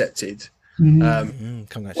card accepted.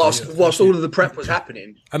 Whilst all of the prep was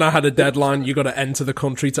happening, and I had a deadline. You got to enter the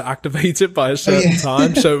country to activate it by a certain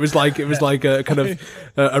time. So it was like a kind of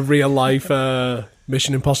a real life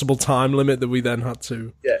Mission Impossible time limit that we then had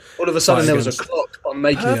to. Yeah, all of a sudden there was a clock on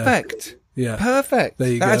making perfect. Yeah, perfect. There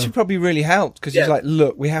you go. That actually probably really helped because you're like,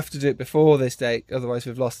 look, we have to do it before this date, otherwise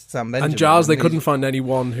we've lost Sam Benjamin. And Giles, they couldn't find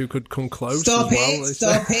anyone who could come close. Stop as well.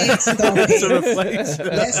 Stop it! To replace.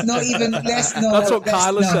 Let's not. That's what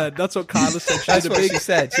Kyla said. That's what Kyla said. That's what she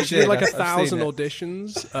said. She did like 1,000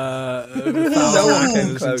 auditions, 1,000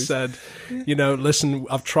 actors, and said, listen,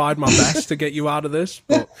 I've tried my best to get you out of this,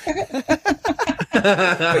 but.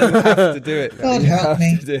 But you have to do it. God help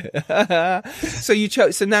me. So you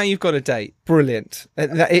chose. So now you've got a date. Brilliant.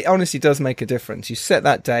 It honestly does make a difference. You set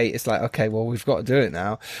that date. It's like, okay, well, we've got to do it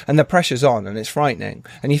now, and the pressure's on, and it's frightening.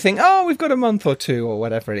 And you think, oh, we've got a month or two, or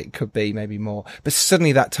whatever it could be, maybe more. But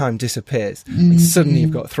suddenly that time disappears, and suddenly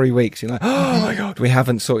you've got 3 weeks. You're like, oh my God, we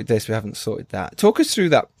haven't sorted this, we haven't sorted that. Talk us through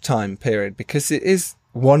that time period, because it is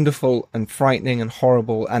wonderful and frightening and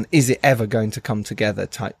horrible, and is it ever going to come together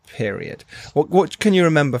type period. What can you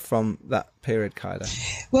remember from that period, Kyla?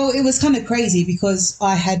 Well, it was kind of crazy because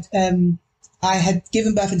I had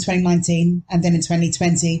given birth in 2019 and then in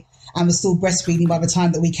 2020 and was still breastfeeding by the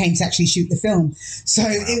time that we came to actually shoot the film. So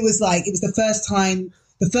it was the first time,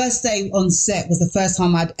 the first day on set was the first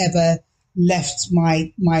time I'd ever left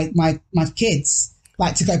my kids,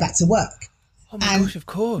 like, to go back to work. Oh my gosh, of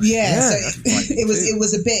course. Yeah, so it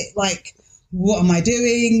was a bit like, what am I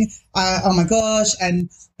doing? Oh my gosh. And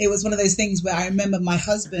it was one of those things where I remember my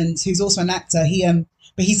husband, who's also an actor, he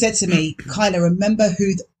said to me, Kyla, remember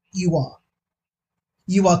who you are.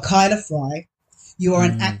 You are Kyla Frye. You are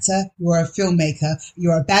an actor. You are a filmmaker.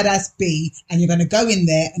 You're a badass bee, and you're going to go in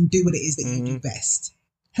there and do what it is that you do best.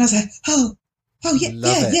 And I was like, oh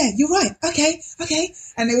yeah, you're right. Okay.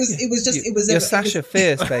 And it was You're Sasha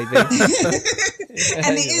Fierce, baby.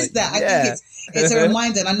 And it is that. I think it's a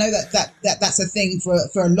reminder. And I know that's a thing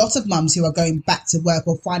for a lot of mums who are going back to work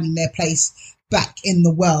or finding their place back in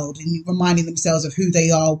the world and reminding themselves of who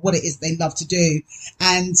they are, what it is they love to do.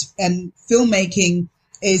 And filmmaking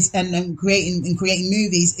is and creating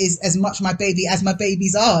movies is as much my baby as my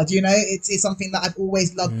babies are. You know, it's something that I've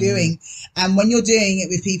always loved doing. And when you're doing it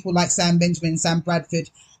with people like Sam Benjamin, Sam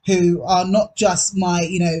Bradford, who are not just my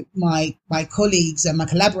colleagues and my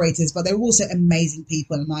collaborators, but they're also amazing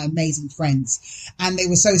people and my amazing friends. And they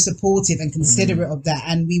were so supportive and considerate of that.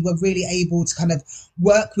 And we were really able to kind of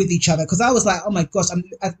work with each other. Because I was like, oh my gosh,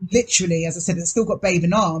 I literally, as I said, I've still got babe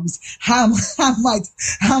in arms. How am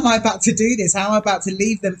I about to do this? How am I about to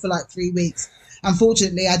leave them for like 3 weeks?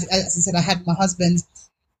 Unfortunately, as I said, I had my husband.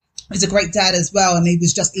 He's a great dad as well, and he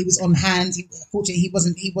was on hand. Fortunately, he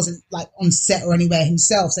wasn't like on set or anywhere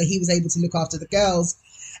himself, so he was able to look after the girls,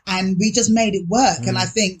 and we just made it work. And I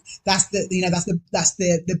think that's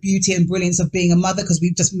the beauty and brilliance of being a mother, because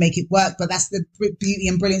we just make it work. But that's the beauty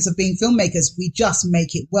and brilliance of being filmmakers. We just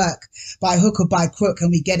make it work by hook or by crook, and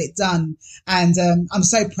we get it done. And I'm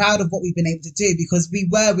so proud of what we've been able to do, because we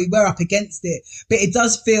were up against it, but it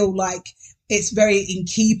does feel like it's very in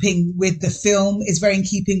keeping with the film. It's very in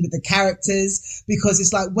keeping with the characters, because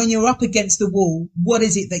it's like when you're up against the wall, what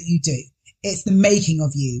is it that you do? It's the making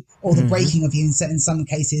of you, or the breaking of you in some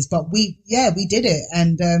cases. But we did it.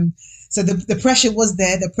 And so the pressure was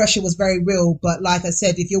there. The pressure was very real. But like I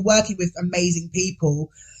said, if you're working with amazing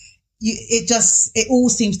people, it all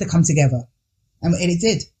seems to come together. And it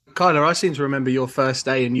did. Kyla, I seem to remember your first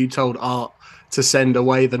day and you told Art to send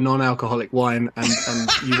away the non-alcoholic wine, and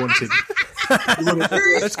you wanted...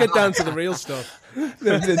 Let's get down to the real stuff.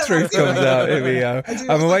 The truth comes out. Here we go.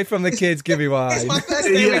 I'm away from the kids. Give me wine. It's my first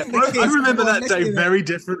day with the kids. I remember that day very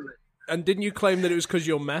differently. And didn't you claim that it was because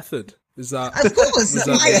your method? Is that? Of course. It's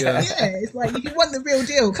like, if you want the real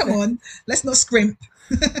deal, come on. Let's not scrimp.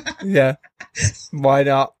 Yeah. Why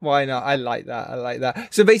not? I like that.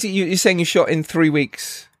 So basically, you're saying you shot in 3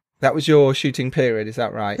 weeks. That was your shooting period, is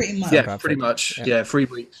that right? Pretty much. Yeah, pretty much. Yeah, 3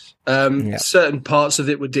 weeks. Certain parts of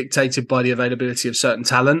it were dictated by the availability of certain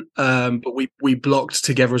talent, but we blocked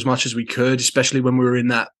together as much as we could, especially when we were in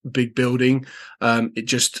that big building.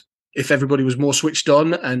 If everybody was more switched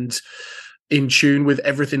on and in tune with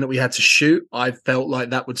everything that we had to shoot, I felt like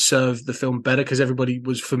that would serve the film better, because everybody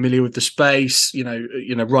was familiar with the space, you know,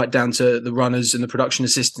 right down to the runners and the production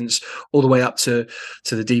assistants, all the way up to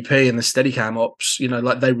the DP and the Steadicam ops. You know,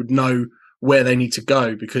 like they would know where they need to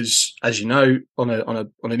go, because as you know, on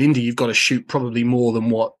an indie, you've got to shoot probably more than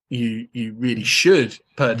what you really should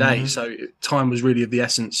per day. So time was really of the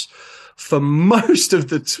essence for most of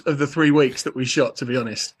the 3 weeks that we shot, to be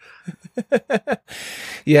honest.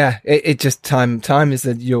 Yeah, it just time is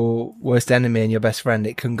your worst enemy and your best friend.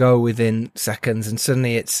 It can go within seconds, and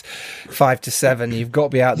suddenly it's 5 to 7. You've got to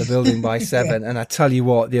be out of the building by 7. And I tell you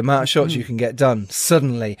what, the amount of shots you can get done,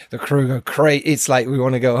 suddenly the crew go crazy. It's like, we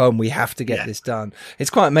want to go home. We have to get this done.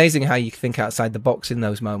 It's quite amazing how you think outside the box in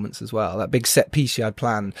those moments as well. That big set piece you had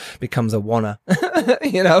planned becomes a wanna,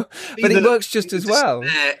 you know. But it works just as well.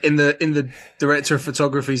 In the director of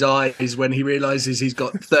photography's eyes when he realizes he's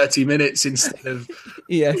got 30 minutes instead of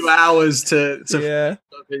 2 hours to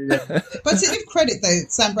But to give credit though,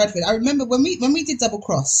 Sam Bradford, I remember when we did Double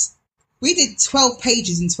Cross, we did 12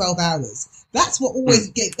 pages in 12 hours. That's what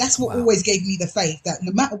always always gave me the faith that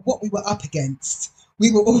no matter what we were up against,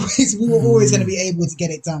 we were always going to be able to get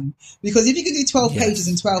it done. Because if you could do 12 pages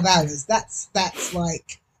in 12 hours, that's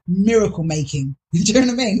like miracle making. Do you know what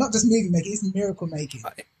I mean? Not just movie making, it's miracle making.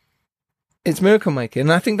 It's miracle making.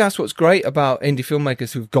 And I think that's what's great about indie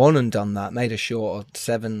filmmakers who've gone and done that, made a short of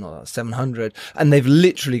 700, and they've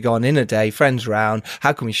literally gone in a day, friends round,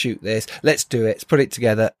 how can we shoot this? Let's do it. Let's put it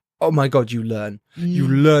together. Oh my God, you learn. You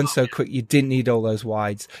learn so quick. You didn't need all those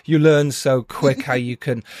wides. You learn so quick how you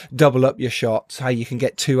can double up your shots, how you can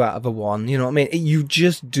get 2 out of a 1. You know what I mean? You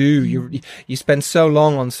just do. You spend so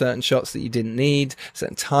long on certain shots that you didn't need,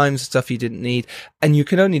 certain times, stuff you didn't need, and you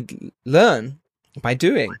can only learn by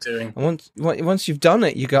doing. And once you've done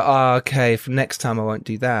it, you go, okay, for next time I won't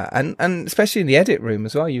do that. And especially in the edit room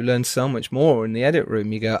as well, you learn so much more in the edit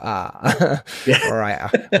room. You go, all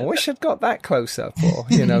right, I wish I'd got that close up, or,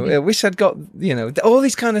 I wish I'd got, all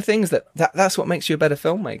these kind of things that's what makes you a better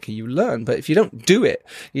filmmaker. You learn, but if you don't do it,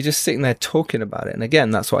 you're just sitting there talking about it. And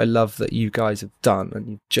again, that's what I love that you guys have done, and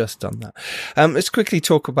you've just done that. Let's quickly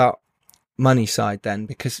talk about money side then,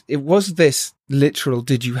 because it was this literal,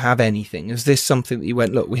 did you have anything? Is this something that you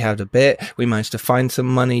went, look, we had a bit, we managed to find some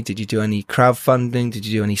money? Did you do any crowdfunding? Did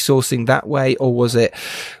you do any sourcing that way? Or was it,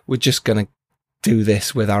 we're just going to do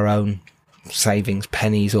this with our own savings,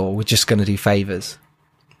 pennies, or we're just going to do favors?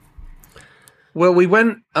 Well, we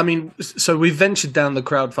ventured down the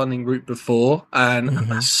crowdfunding route before, and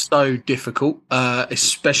that's so difficult,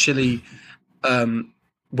 especially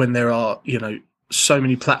when there are, so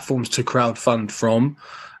many platforms to crowdfund from,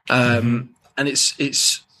 and it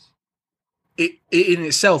in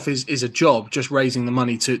itself is a job, just raising the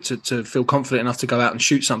money to feel confident enough to go out and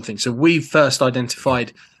shoot something. So we first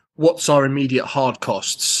identified what's our immediate hard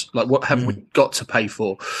costs, like what have we got to pay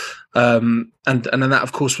for, and then that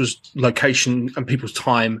of course was location and people's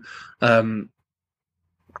time.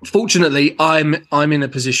 Fortunately, I'm in a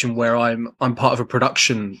position where I'm part of a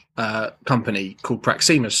production company called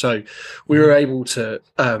Praxima, so we were able to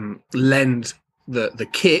lend the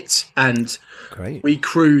kit, and we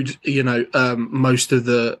crewed most of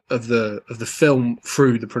the film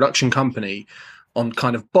through the production company on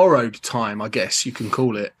kind of borrowed time, I guess you can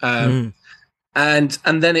call it. And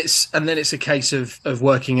then it's a case of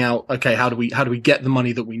working out, okay, how do we get the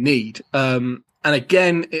money that we need. And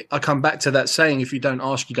again, I come back to that saying, if you don't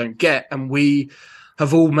ask, you don't get. And we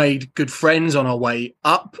have all made good friends on our way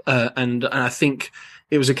up. And I think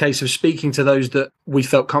it was a case of speaking to those that we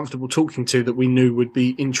felt comfortable talking to, that we knew would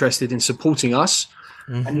be interested in supporting us,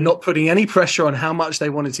 and not putting any pressure on how much they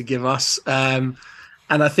wanted to give us. And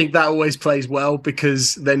I think that always plays well,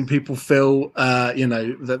 because then people feel,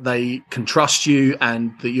 that they can trust you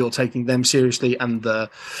and that you're taking them seriously. And I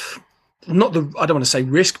don't want to say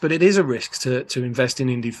risk, but it is a risk to invest in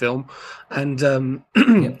indie film. And,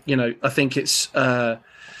 I think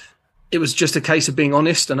it was just a case of being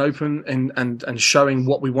honest and open and showing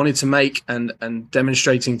what we wanted to make, and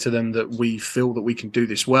demonstrating to them that we feel that we can do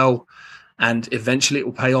this well. And eventually it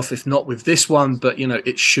will pay off, if not with this one, but,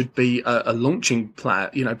 it should be a launching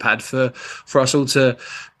pad for us all to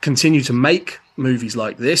continue to make movies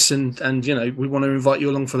like this. And we want to invite you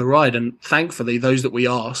along for the ride. And thankfully, those that we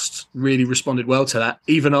asked really responded well to that,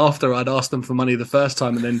 even after I'd asked them for money the first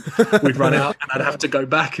time, and then we'd run out and I'd have to go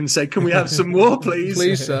back and say, can we have some more, please?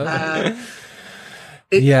 Please, sir.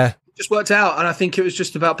 It just worked out. And I think it was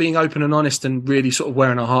just about being open and honest, and really sort of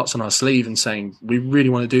wearing our hearts on our sleeve and saying, we really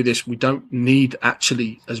want to do this. We don't need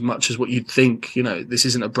actually as much as what you'd think. This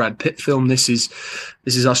isn't a Brad Pitt film. This is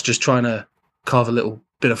us just trying to carve a little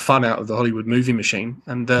bit of fun out of the Hollywood movie machine,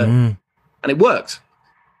 and it worked.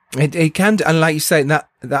 It can, and like you say, that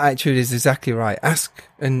attitude is exactly right. Ask,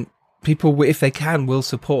 and people, if they can, will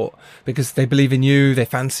support, because they believe in you. They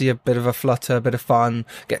fancy a bit of a flutter, a bit of fun,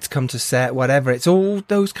 get to come to set, whatever. It's all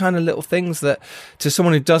those kind of little things that, to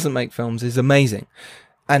someone who doesn't make films, is amazing.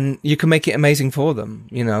 And you can make it amazing for them.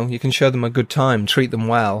 You can show them a good time, treat them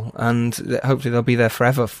well, and hopefully they'll be there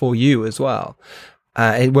forever for you as well.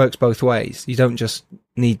 It works both ways. You don't just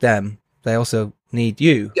need them, they also need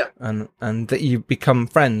you. And that you become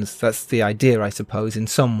friends. That's the idea, I suppose, in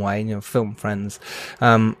some way, film friends.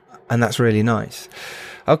 And that's really nice.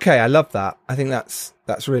 Okay, I love that. I think that's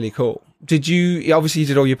really cool. Did you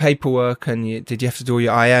did all your paperwork, and did you have to do all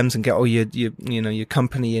your IMs and get all your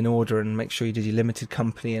company in order, and make sure you did your limited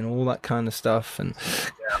company and all that kind of stuff, and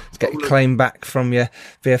get your claim back from your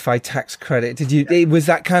VFI tax credit? Was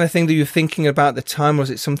that kind of thing that you were thinking about at the time, or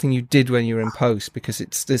was it something you did when you were in post? Because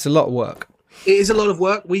there's a lot of work. It is a lot of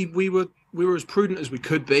work. We were as prudent as we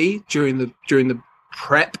could be during the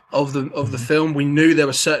prep of the film. We knew there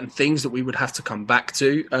were certain things that we would have to come back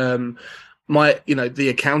to. the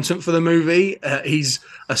accountant for the movie. He's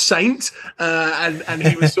a saint, and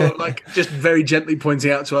he was sort of like just very gently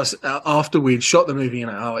pointing out to us after we'd shot the movie,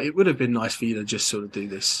 it would have been nice for you to just sort of do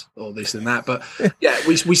this or this and that. But yeah,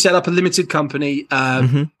 we set up a limited company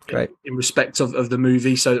Great. in respect of the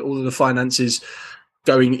movie, so all of the finances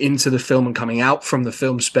going into the film and coming out from the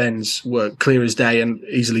film spends were clear as day and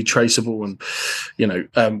easily traceable, and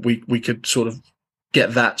we could sort of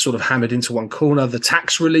get that sort of hammered into one corner. The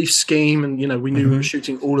tax relief scheme, and we knew we were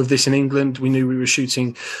shooting all of this in England. We knew we were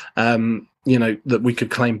shooting that we could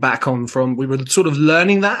claim back on from. We were sort of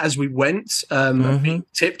learning that as we went, and being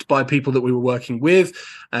tipped by people that we were working with,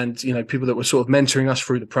 and people that were sort of mentoring us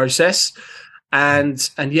through the process. And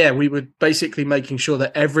we were basically making sure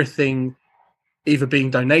that everything either being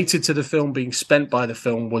donated to the film, being spent by the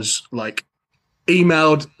film, was like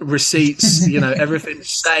emailed receipts, everything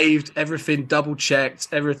saved, everything double checked,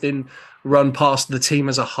 everything run past the team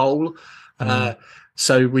as a whole.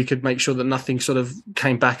 So we could make sure that nothing sort of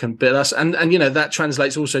came back and bit us. And that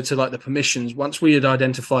translates also to like the permissions. Once we had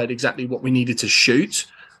identified exactly what we needed to shoot,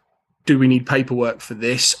 do we need paperwork for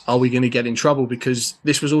this? Are we going to get in trouble? Because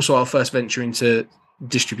this was also our first venture into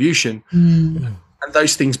distribution. And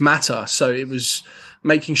those things matter. So it was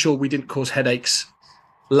making sure we didn't cause headaches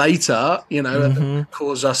later, and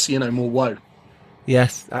cause us, more woe.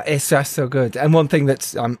 Yes, that's so good. And one thing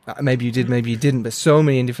that's maybe you did, maybe you didn't, but so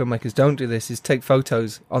many indie filmmakers don't do this, is take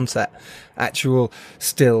photos on set, actual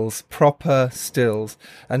stills, proper stills.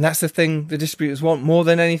 And that's the thing the distributors want more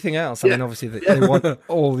than anything else. I mean, obviously they want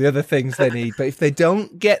all the other things they need, but if they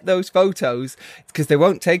don't get those photos, it's because they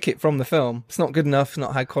won't take it from the film. It's not good enough, it's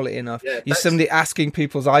not high quality enough. You're somebody asking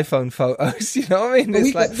people's iPhone photos, you know what I mean?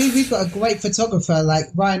 We've got a great photographer like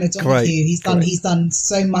Ryan O'Donoghue. He's done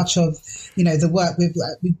so much of the work.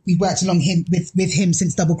 We worked along with him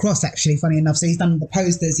since Double Cross, actually, funny enough. So he's done the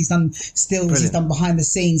posters, he's done stills, Brilliant. He's done behind the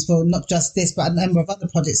scenes for not just this, but a number of other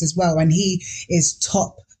projects as well. And he is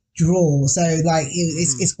top draw. So like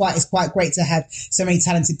it's quite great to have so many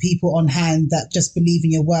talented people on hand that just believe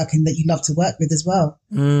in your work and that you love to work with as well.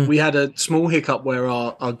 We had a small hiccup where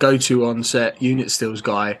our go-to on set unit stills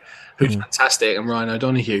guy, who's fantastic, and Ryan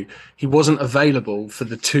O'Donoghue, he wasn't available for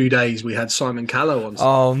the 2 days we had Simon Callow on set.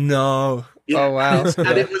 Oh no. Yeah. Oh wow.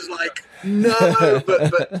 And it was like, no,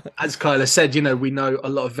 but as Kyla said, we know a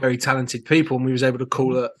lot of very talented people, and we was able to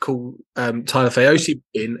call Tyler Fayosi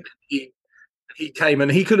in. He came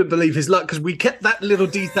and he couldn't believe his luck because we kept that little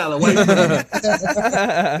detail away from him.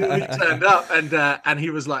 He turned up and he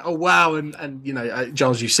was like, "Oh wow!" And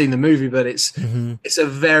Giles, you've seen the movie, but it's a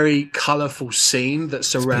very colourful scene that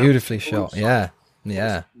surrounds beautifully shot. Yeah.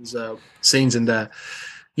 Scenes and.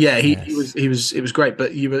 It was great,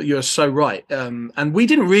 but you're so right. And we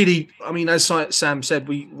didn't really, as Sam said,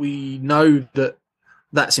 we know that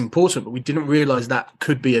that's important, but we didn't realize that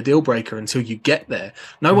could be a deal breaker until you get there.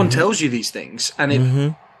 No one tells you these things,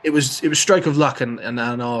 and it was stroke of luck, and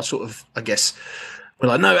our sort of, I guess, we're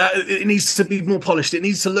like, no, it needs to be more polished. It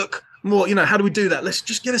needs to look more, how do we do that? Let's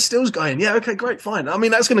just get a stills guy in. Yeah, okay, great, fine.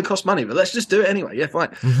 That's going to cost money, but let's just do it anyway. Yeah, fine.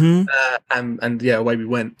 Away we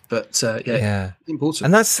went. But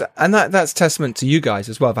important. And that's testament to you guys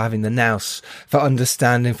as well, for having the nous, for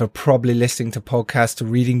understanding, for probably listening to podcasts, to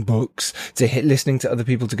reading books, to listening to other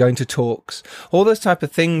people, to going to talks, all those type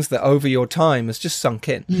of things that over your time has just sunk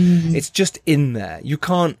in. It's just in there. You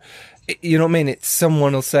can't. You know what I mean? It's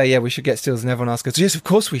someone will say, yeah, we should get stills, and everyone else goes, yes, of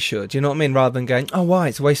course we should. You know what I mean? Rather than going, oh, why?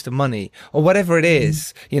 It's a waste of money, or whatever it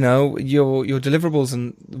is. Your deliverables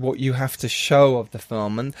and what you have to show of the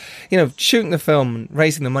film, and shooting the film and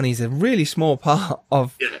raising the money is a really small part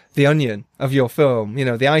of the onion of your film.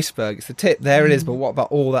 The iceberg. It's the tip. There it is. But what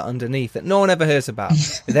about all that underneath that no one ever hears about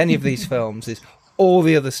with any of these films? Is all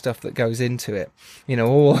the other stuff that goes into it,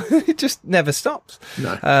 it just never stops.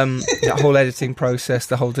 No. That whole editing process,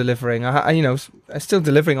 the whole delivering. I'm still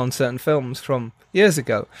delivering on certain films from years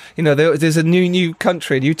ago. There's a new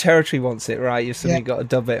country, a new territory wants it, right? You've suddenly got to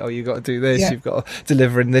dub it, or you've got to do this, you've got to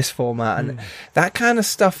deliver in this format. And that kind of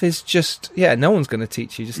stuff is just, no one's going to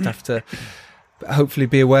teach you. You just have to hopefully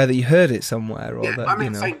be aware that you heard it somewhere. Or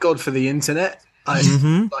that, thank God for the internet.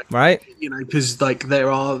 Right, because there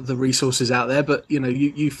are the resources out there, but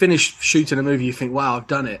you finish shooting a movie, you think, wow, I've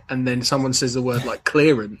done it, and then someone says the word like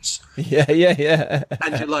clearance, and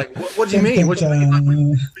you're like, what do you mean? What do you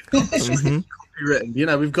mean? We've got this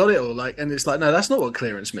copywritten, we've got it all, and it's like, no, that's not what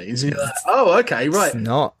clearance means. And you're like, oh, okay, right. It's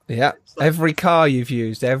not. Every car you've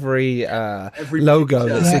used, every logo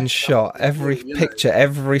that's in shot, every picture,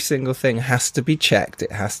 every single thing has to be checked.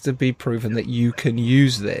 It has to be proven that you can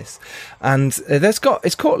use this. And it's caught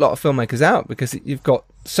a lot of filmmakers out, because you've got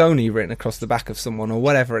Sony written across the back of someone or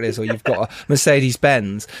whatever it is, or you've got a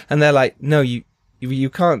Mercedes-Benz, and they're like, no, you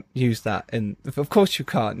can't use that. And of course you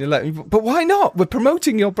can't. You're like, but why not? We're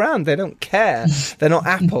promoting your brand. They don't care. They're not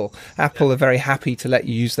Apple. Apple are very happy to let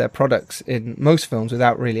you use their products in most films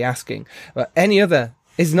without really asking. But any other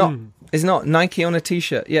is not Nike on a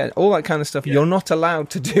t-shirt. Yeah, all that kind of stuff. Yeah. You're not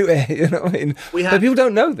allowed to do it. You know what I mean? But people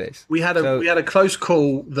don't know this. We had a close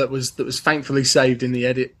call that was thankfully saved in the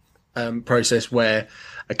edit process, where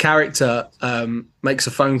a character makes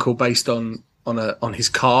a phone call based on his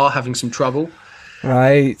car having some trouble.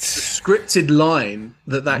 Right. The scripted line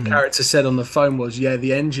that character said on the phone was, "Yeah,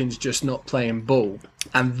 the engine's just not playing ball,"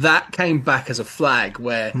 and that came back as a flag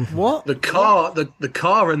where what the car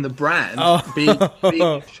and the brand being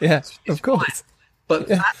yeah, of course. But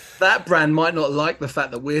that brand might not like the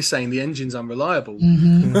fact that we're saying the engine's unreliable.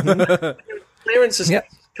 Clearance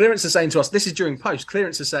is saying to us, this is during post.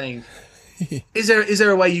 Clearance is saying, is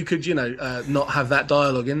there a way you could not have that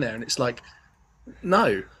dialogue in there? And it's like,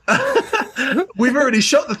 no. We've already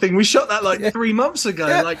shot the thing. We shot that 3 months ago.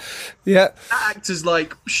 That actor's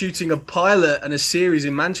like shooting a pilot and a series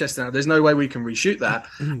in Manchester now. There's no way we can reshoot that.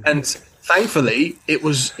 And thankfully, it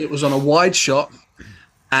was on a wide shot,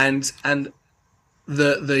 and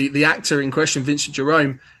the actor in question, Vincent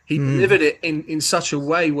Jerome, he delivered it in such a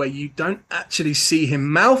way where you don't actually see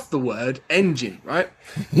him mouth the word engine, right?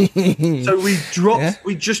 So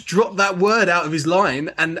we just dropped that word out of his line,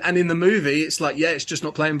 and in the movie it's like, it's just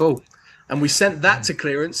not playing ball. And we sent that to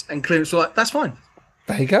Clearance, and Clearance were like, that's fine.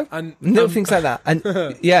 There you go. And little things like that. And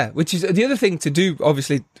which is the other thing to do,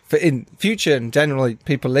 obviously, for in future and generally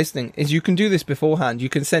people listening, is you can do this beforehand. You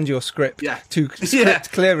can send your script to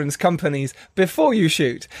script clearance companies before you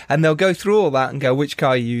shoot, and they'll go through all that and go, which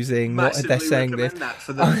car are you using? Massively what they're saying this. That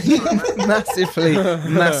for them.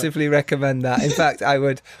 massively recommend that. In fact, I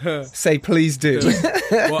would say please do.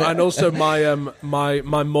 Well, and also my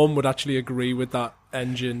mum would actually agree with that.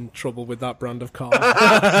 Engine trouble with that brand of car.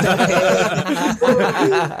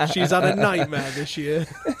 She's had a nightmare this year.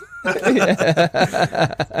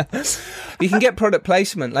 You can get product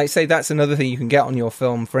placement. Like, say, that's another thing you can get on your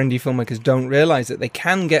film. For indie filmmakers don't realise that they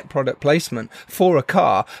can get product placement for a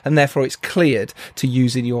car, and therefore it's cleared to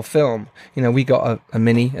use in your film. We got a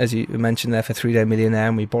Mini, as you mentioned there, for 3 Day Millionaire,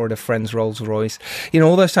 and we borrowed a friend's Rolls Royce.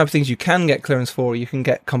 All those type of things you can get clearance for. You can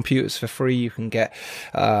get computers for free. You can get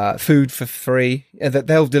food for free. That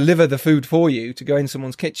they'll deliver the food for you to go in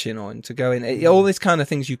someone's kitchen or to go in. All these kind of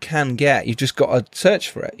things you can get. You've just got to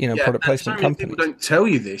search for it. Product placement companies. People don't tell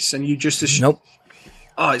you this, and you just assume, nope.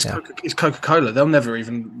 It's Coca-Cola. They'll never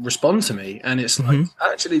even respond to me. And it's like,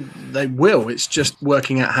 actually, they will. It's just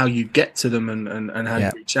working out how you get to them and how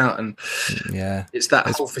you reach out. And it's that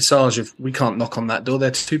whole facade of, we can't knock on that door,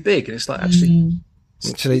 they're too big. And it's like, actually,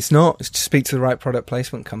 it's not. It's to speak to the right product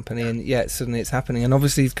placement company, and suddenly it's happening. And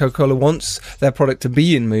obviously, Coca-Cola wants their product to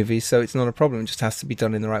be in movies, so it's not a problem. It just has to be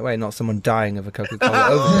done in the right way, not someone dying of a Coca-Cola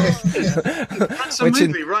overdose. That's a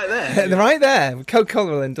movie right there. Right there.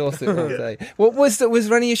 Coca-Cola will endorse it one day. What was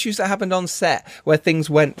there any issues that happened on set where things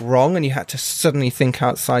went wrong and you had to suddenly think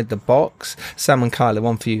outside the box? Sam and Kyla,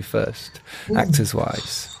 one for you first,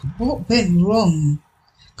 actors-wise. What went wrong?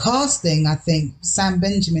 Casting, I think. Sam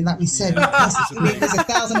Benjamin, like we said, there's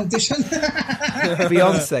 1,000 auditions.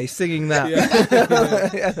 Beyonce singing that.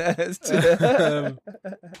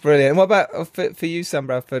 Brilliant. What about for you, Sam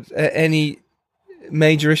Bradford? Any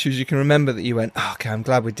major issues you can remember that you went, okay, I'm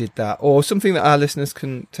glad we did that, or something that our listeners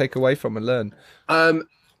can take away from and learn? I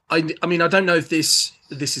mean, I don't know if this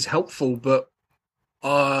is helpful, but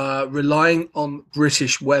relying on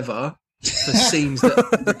British weather for scenes that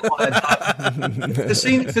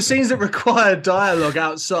require dialogue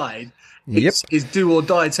outside is do or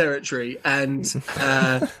die territory. And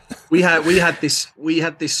we had this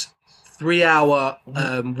 3-hour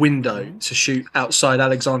window to shoot outside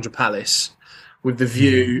Alexandra Palace with the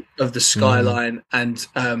view of the skyline, and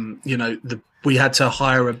we had to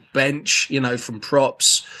hire a bench, from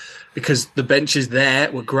props, because the benches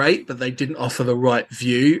there were great, but they didn't offer the right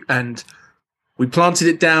view. And we planted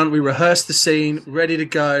it down, we rehearsed the scene, ready to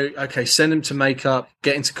go. Okay, send him to makeup,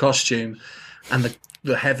 get into costume, and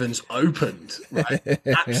the heavens opened. Right?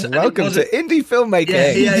 Welcome to indie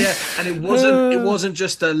filmmaking. Yeah. And it wasn't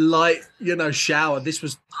just a light, shower. This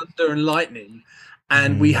was thunder and lightning,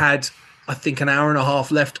 and we had, I think, an hour and a half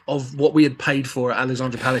left of what we had paid for at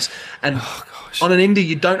Alexandra Palace. And on an indie,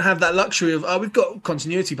 you don't have that luxury of, we've got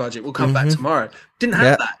continuity budget, we'll come back tomorrow. Didn't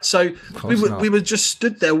have that. So we were just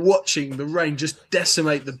stood there watching the rain just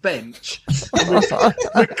decimate the bench.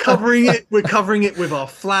 We're covering it with our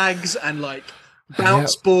flags and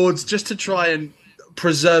bounce boards just to try and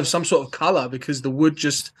preserve some sort of color because the wood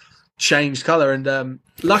just changed color. And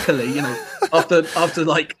luckily, after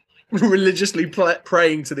like religiously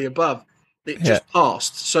praying to the above, it just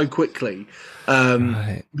passed so quickly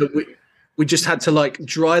that we just had to like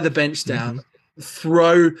dry the bench down,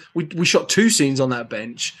 we shot 2 scenes on that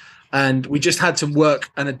bench, and we just had to work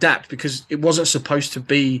and adapt because it wasn't supposed to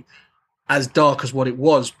be as dark as what it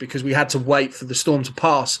was, because we had to wait for the storm to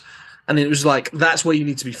pass. And it was like, that's where you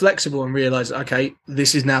need to be flexible and realize, okay,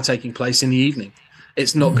 this is now taking place in the evening.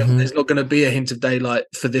 It's not there's not going to be a hint of daylight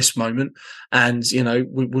for this moment, and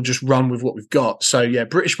we'll just run with what we've got. So yeah,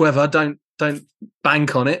 British weather, don't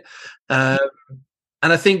bank on it. And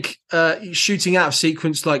I think shooting out of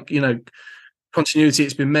sequence, like continuity,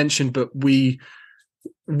 it's been mentioned, but we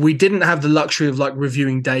didn't have the luxury of like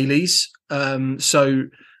reviewing dailies. So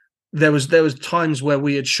there was times where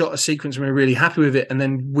we had shot a sequence and we were really happy with it, and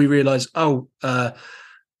then we realized,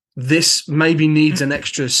 this maybe needs an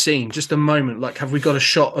extra scene, just a moment. Like, have we got a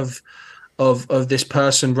shot of this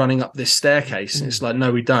person running up this staircase? And it's like,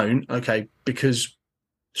 no, we don't. Okay, because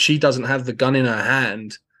she doesn't have the gun in her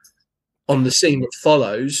hand on the scene that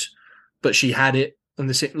follows, but she had it. And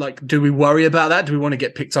the scene, like, do we worry about that? Do we want to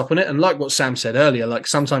get picked up on it? And like what Sam said earlier, like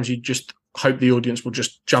sometimes you just hope the audience will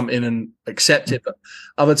just jump in and accept it, but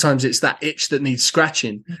other times it's that itch that needs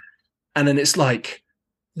scratching. And then it's like,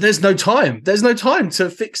 there's no time to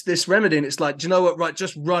fix this remedy. And it's like, do you know what? Right,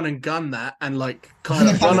 just run and gun that, and like kind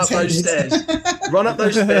of run up those stairs. It's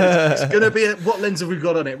gonna be what lens have we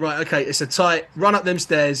got on it? Right, okay, it's a tight run up them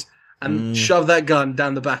stairs and shove that gun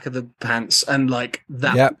down the back of the pants, and like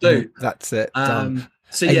that will do. That's it. Done.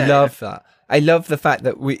 So yeah, I love that. I love the fact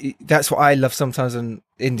that that's what I love sometimes on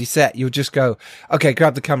indie set. You'll just go, okay,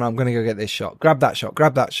 grab the camera, I'm going to go get this shot. Grab that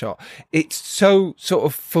shot. It's so sort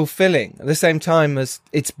of fulfilling at the same time as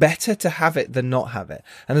it's better to have it than not have it.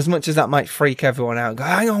 And as much as that might freak everyone out and go,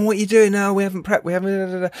 hang on, what are you doing now? We haven't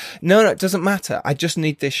prepped. No, it doesn't matter. I just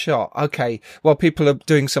need this shot. Okay, well, people are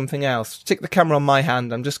doing something else. Stick the camera on my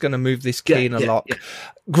hand. I'm just going to move this key in a lock. Yeah.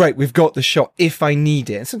 Great, we've got the shot if I need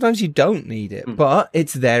it. And sometimes you don't need it, but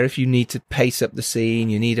it's there if you need to pace up the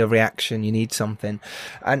scene, you need a reaction, you need something.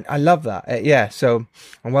 And I love that. So,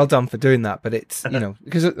 and well done for doing that. But it's,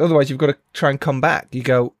 because otherwise you've got to try and come back. You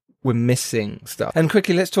go, we're missing stuff. And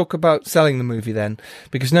quickly, let's talk about selling the movie then,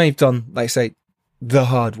 because now you've done, like I say, the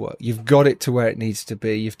hard work. You've got it to where it needs to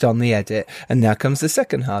be. You've done the edit, and now comes the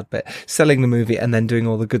second hard bit, selling the movie and then doing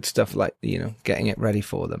all the good stuff like, getting it ready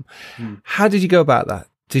for them. How did you go about that?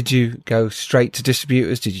 Did you go straight to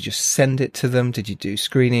distributors? Did you just send it to them? Did you do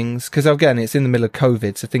screenings? Because again, it's in the middle of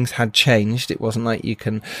COVID, so things had changed. It wasn't like you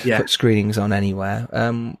can put screenings on anywhere.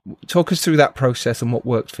 Talk us through that process and what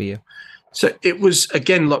worked for you. So it was,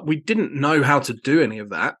 again, like we didn't know how to do any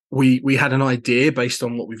of that. We had an idea based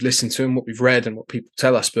on what we've listened to and what we've read and what people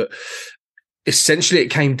tell us, but essentially it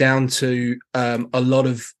came down to a lot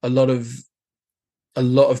of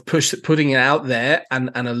putting it out there and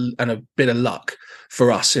a bit of luck for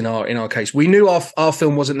us in our case. We knew our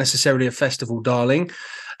film wasn't necessarily a festival darling,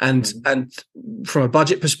 and from a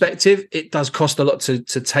budget perspective, it does cost a lot to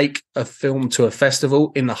take a film to a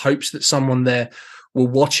festival in the hopes that someone there will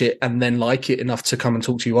watch it and then like it enough to come and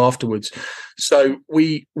talk to you afterwards. So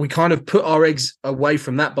we kind of put our eggs away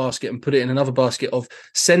from that basket and put it in another basket of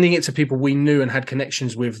sending it to people we knew and had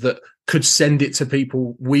connections with that could send it to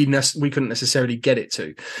people we couldn't necessarily get it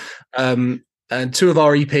to. And 2 of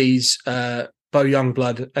our EPs, Bo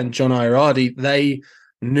Youngblood and John Iorardi, they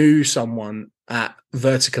knew someone at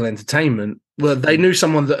Vertical Entertainment. Well, they knew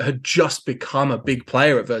someone that had just become a big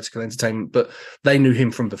player at Vertical Entertainment, but they knew him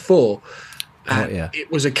from before. It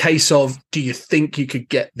was a case of, do you think you could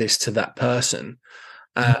get this to that person?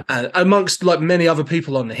 And amongst like many other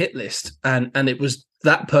people on the hit list. And it was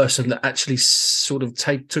that person that actually sort of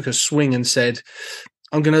took a swing and said,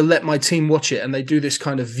 I'm going to let my team watch it. And they do this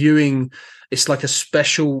kind of viewing. It's like a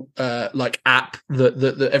special like app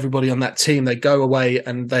that everybody on that team, they go away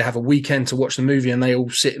and they have a weekend to watch the movie, and they all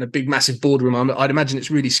sit in a big massive boardroom. I'd imagine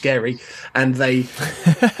it's really scary, and they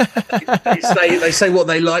say what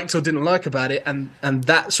they liked or didn't like about it, and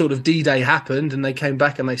that sort of D-Day happened, and they came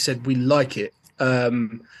back and they said we like it.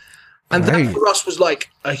 And that for us was like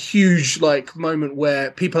a huge like moment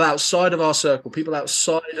where people outside of our circle, people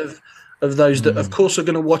outside of those that of course are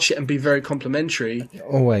going to watch it and be very complimentary.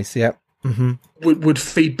 Always, yeah. Would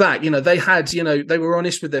feed back. They had, they were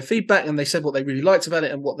honest with their feedback, and they said what they really liked about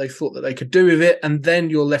it and what they thought that they could do with it. And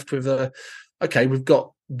then you're left with okay, we've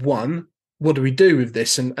got one. What do we do with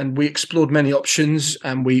this? And we explored many options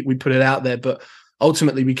and we put it out there, but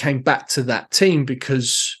ultimately we came back to that team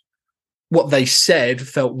because what they said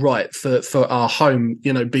felt right for our home,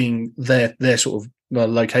 being their sort of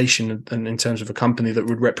location and in terms of a company that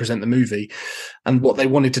would represent the movie, and what they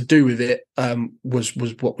wanted to do with it was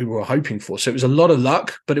what we were hoping for. So it was a lot of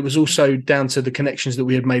luck, but it was also down to the connections that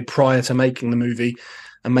we had made prior to making the movie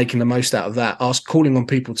and making the most out of that. Calling on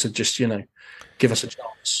people to just give us a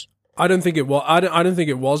chance. I don't think it was. I don't think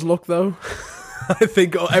it was luck though. I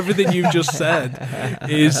think everything you just said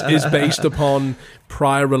is based upon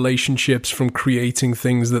prior relationships from creating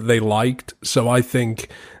things that they liked. So I think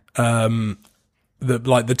the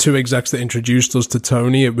two execs that introduced us to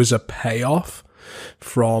Tony, it was a payoff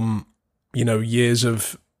from years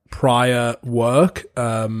of prior work.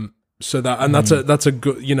 So that's a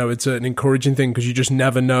good, it's an encouraging thing, because you just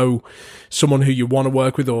never know someone who you want to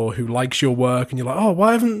work with or who likes your work, and you're like, oh,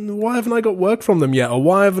 why haven't I got work from them yet?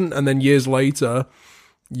 Or and then years later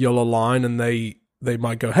you'll align and they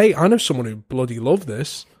might go, hey, I know someone who bloody loved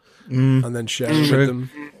this, and then share it with them.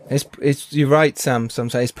 It's you're right, Sam.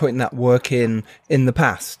 Sometimes it's putting that work in the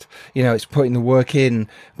past. It's putting the work in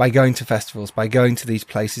by going to festivals, by going to these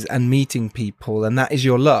places and meeting people, and that is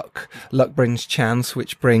your luck. Luck brings chance,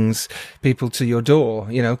 which brings people to your door.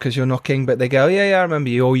 Because you're knocking, but they go, yeah, I remember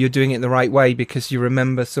you, or you're doing it the right way because you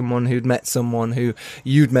remember someone who'd met someone who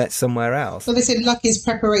you'd met somewhere else. Well, they said luck is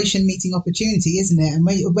preparation meeting opportunity, isn't it? And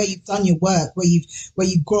where you've done your work, where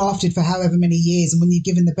you've grafted for however many years, and when you've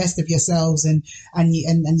given the best of yourselves, and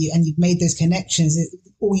you've made those connections,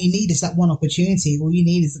 all you need is that one opportunity. All you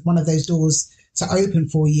need is one of those doors to open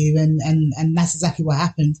for you, and that's exactly what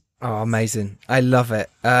happened. Oh, amazing. I love it.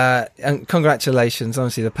 And congratulations.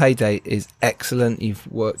 Honestly, the pay date is excellent. You've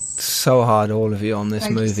worked so hard, all of you, on this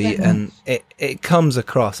movie, and it comes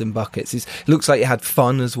across in buckets. It looks like you had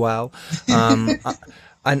fun as well. And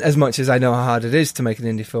as much as I know how hard it is to make an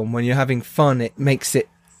indie film, when you're having fun, it makes it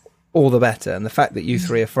all the better. And the fact that you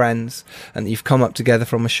three are friends and that you've come up together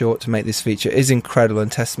from a short to make this feature is incredible, and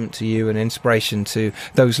testament to you and inspiration to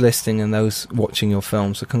those listening and those watching your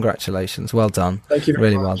film. So congratulations. Well done. Thank you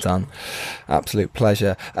very much. Well done. Absolute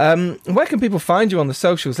pleasure. Where can people find you on the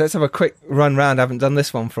socials? Let's have a quick run round. I haven't done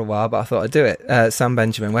this one for a while, but I thought I'd do it. Sam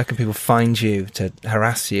Benjamin, where can people find you to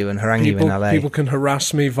harass you and harangue you in LA? People can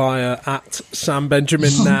harass me via @Sam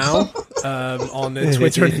Benjamin now on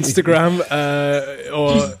Twitter and Instagram,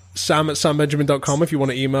 or sam@sambenjamin.com if you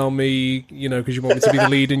want to email me, because you want me to be the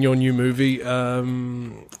lead in your new movie.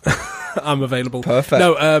 I'm available. Perfect.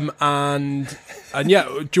 No, and yeah,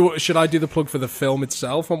 should I do the plug for the film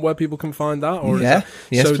itself on where people can find that? Or yes,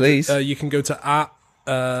 please. You can go to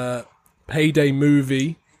 @Payday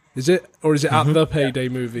Movie. Is it? Or is it at The Payday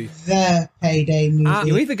Movie? The Payday Movie.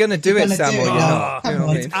 You're either going to do it, Sam, or you're not.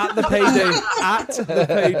 It's at The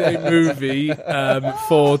Payday Movie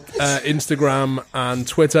for Instagram and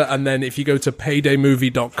Twitter. And then if you go to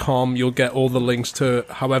paydaymovie.com, you'll get all the links to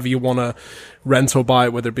however you want to rent or buy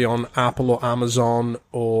it, whether it be on Apple or Amazon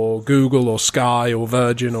or Google or Sky or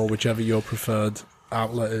Virgin or whichever your preferred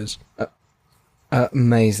outlet is.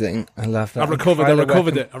 Amazing. I love that. I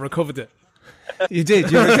recovered it. You did.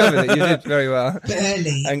 You recovered it. You did very well.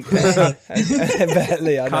 Barely.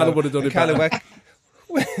 Barely. I know. Kyla would have done it better.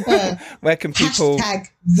 Where can people... Hashtag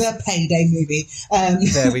The Payday Movie.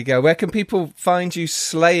 There we go. Where can people find you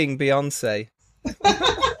slaying Beyonce?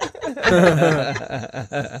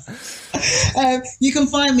 You can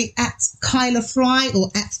find me at Kyla Frye or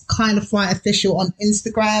at Kyla Frye Official on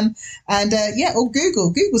Instagram, and or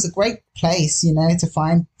Google. Google's a great place, to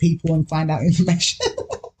find people and find out information.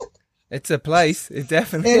 It's a place. It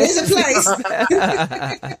definitely is a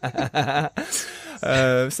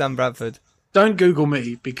place. Sam Bradford. Don't Google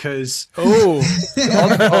me, because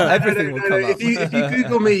everything will come up. If you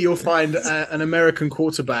Google me, you'll find an American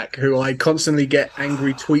quarterback who I constantly get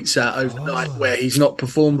angry tweets at overnight where he's not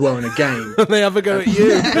performed well in a game. They have a go at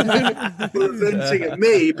you. Venting at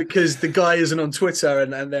me because the guy isn't on Twitter,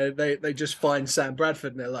 and they just find Sam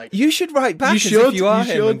Bradford and they're like, you should write back if you are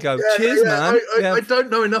him and go, cheers, man. I don't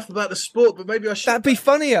know enough about the sport, but maybe I should. That'd be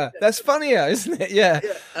funnier. That's funnier, isn't it? Yeah.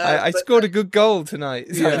 I scored a good goal tonight.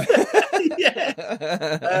 Yeah.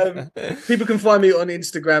 People can find me on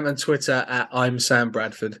Instagram and Twitter at I'm Sam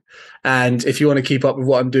Bradford, and if you want to keep up with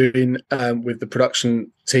what I'm doing with the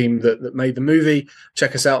production team that made the movie,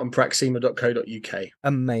 check us out on praxima.co.uk.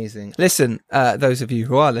 Amazing. Listen, those of you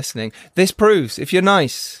who are listening, this proves if you're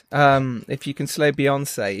nice, if you can slay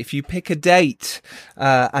Beyonce, if you pick a date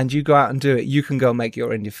and you go out and do it, you can go make your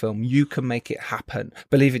indie film. You can make it happen.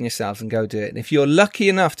 Believe in yourselves and go do it. And if you're lucky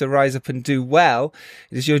enough to rise up and do well,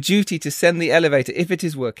 it is your duty to send the elevator, if it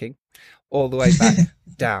is working, all the way back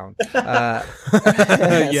down.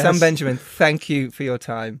 Yes. Sam Benjamin, thank you for your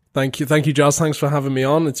time. Thank you, Giles. Thanks for having me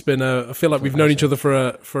on. It's been I feel like we've known each other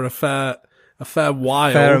for a fair fair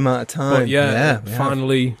while. Fair amount of time. But yeah,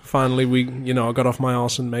 finally we, I got off my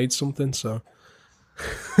arse and made something, so.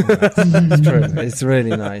 It's true. It's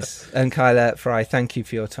really nice. And Kyla Frye, thank you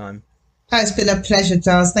for your time. It's been a pleasure,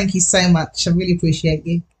 Giles. Thank you so much. I really appreciate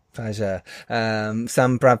you. Pleasure.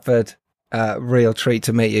 Sam Bradford, real treat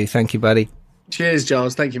to meet you. Thank you, buddy. Cheers,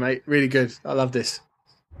 Giles. Thank you, mate. Really good. I love this.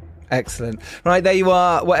 Excellent. Right, there you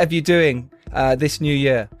are. Whatever you're doing this new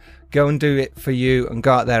year, go and do it for you and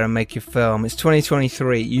go out there and make your film. It's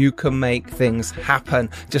 2023. You can make things happen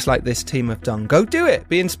just like this team have done. Go do it.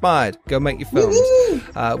 Be inspired. Go make your films.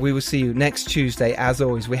 We will see you next Tuesday. As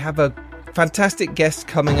always, we have a fantastic guest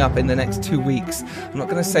coming up in the next 2 weeks. I'm not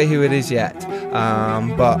going to say who it is yet,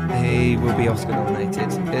 but he will be Oscar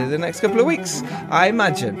nominated in the next couple of weeks, I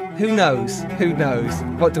imagine. Who knows?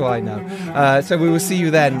 What do I know? So we will see you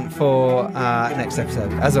then for next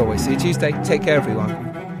episode. As always, see you Tuesday. Take care,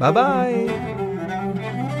 everyone. Bye-bye.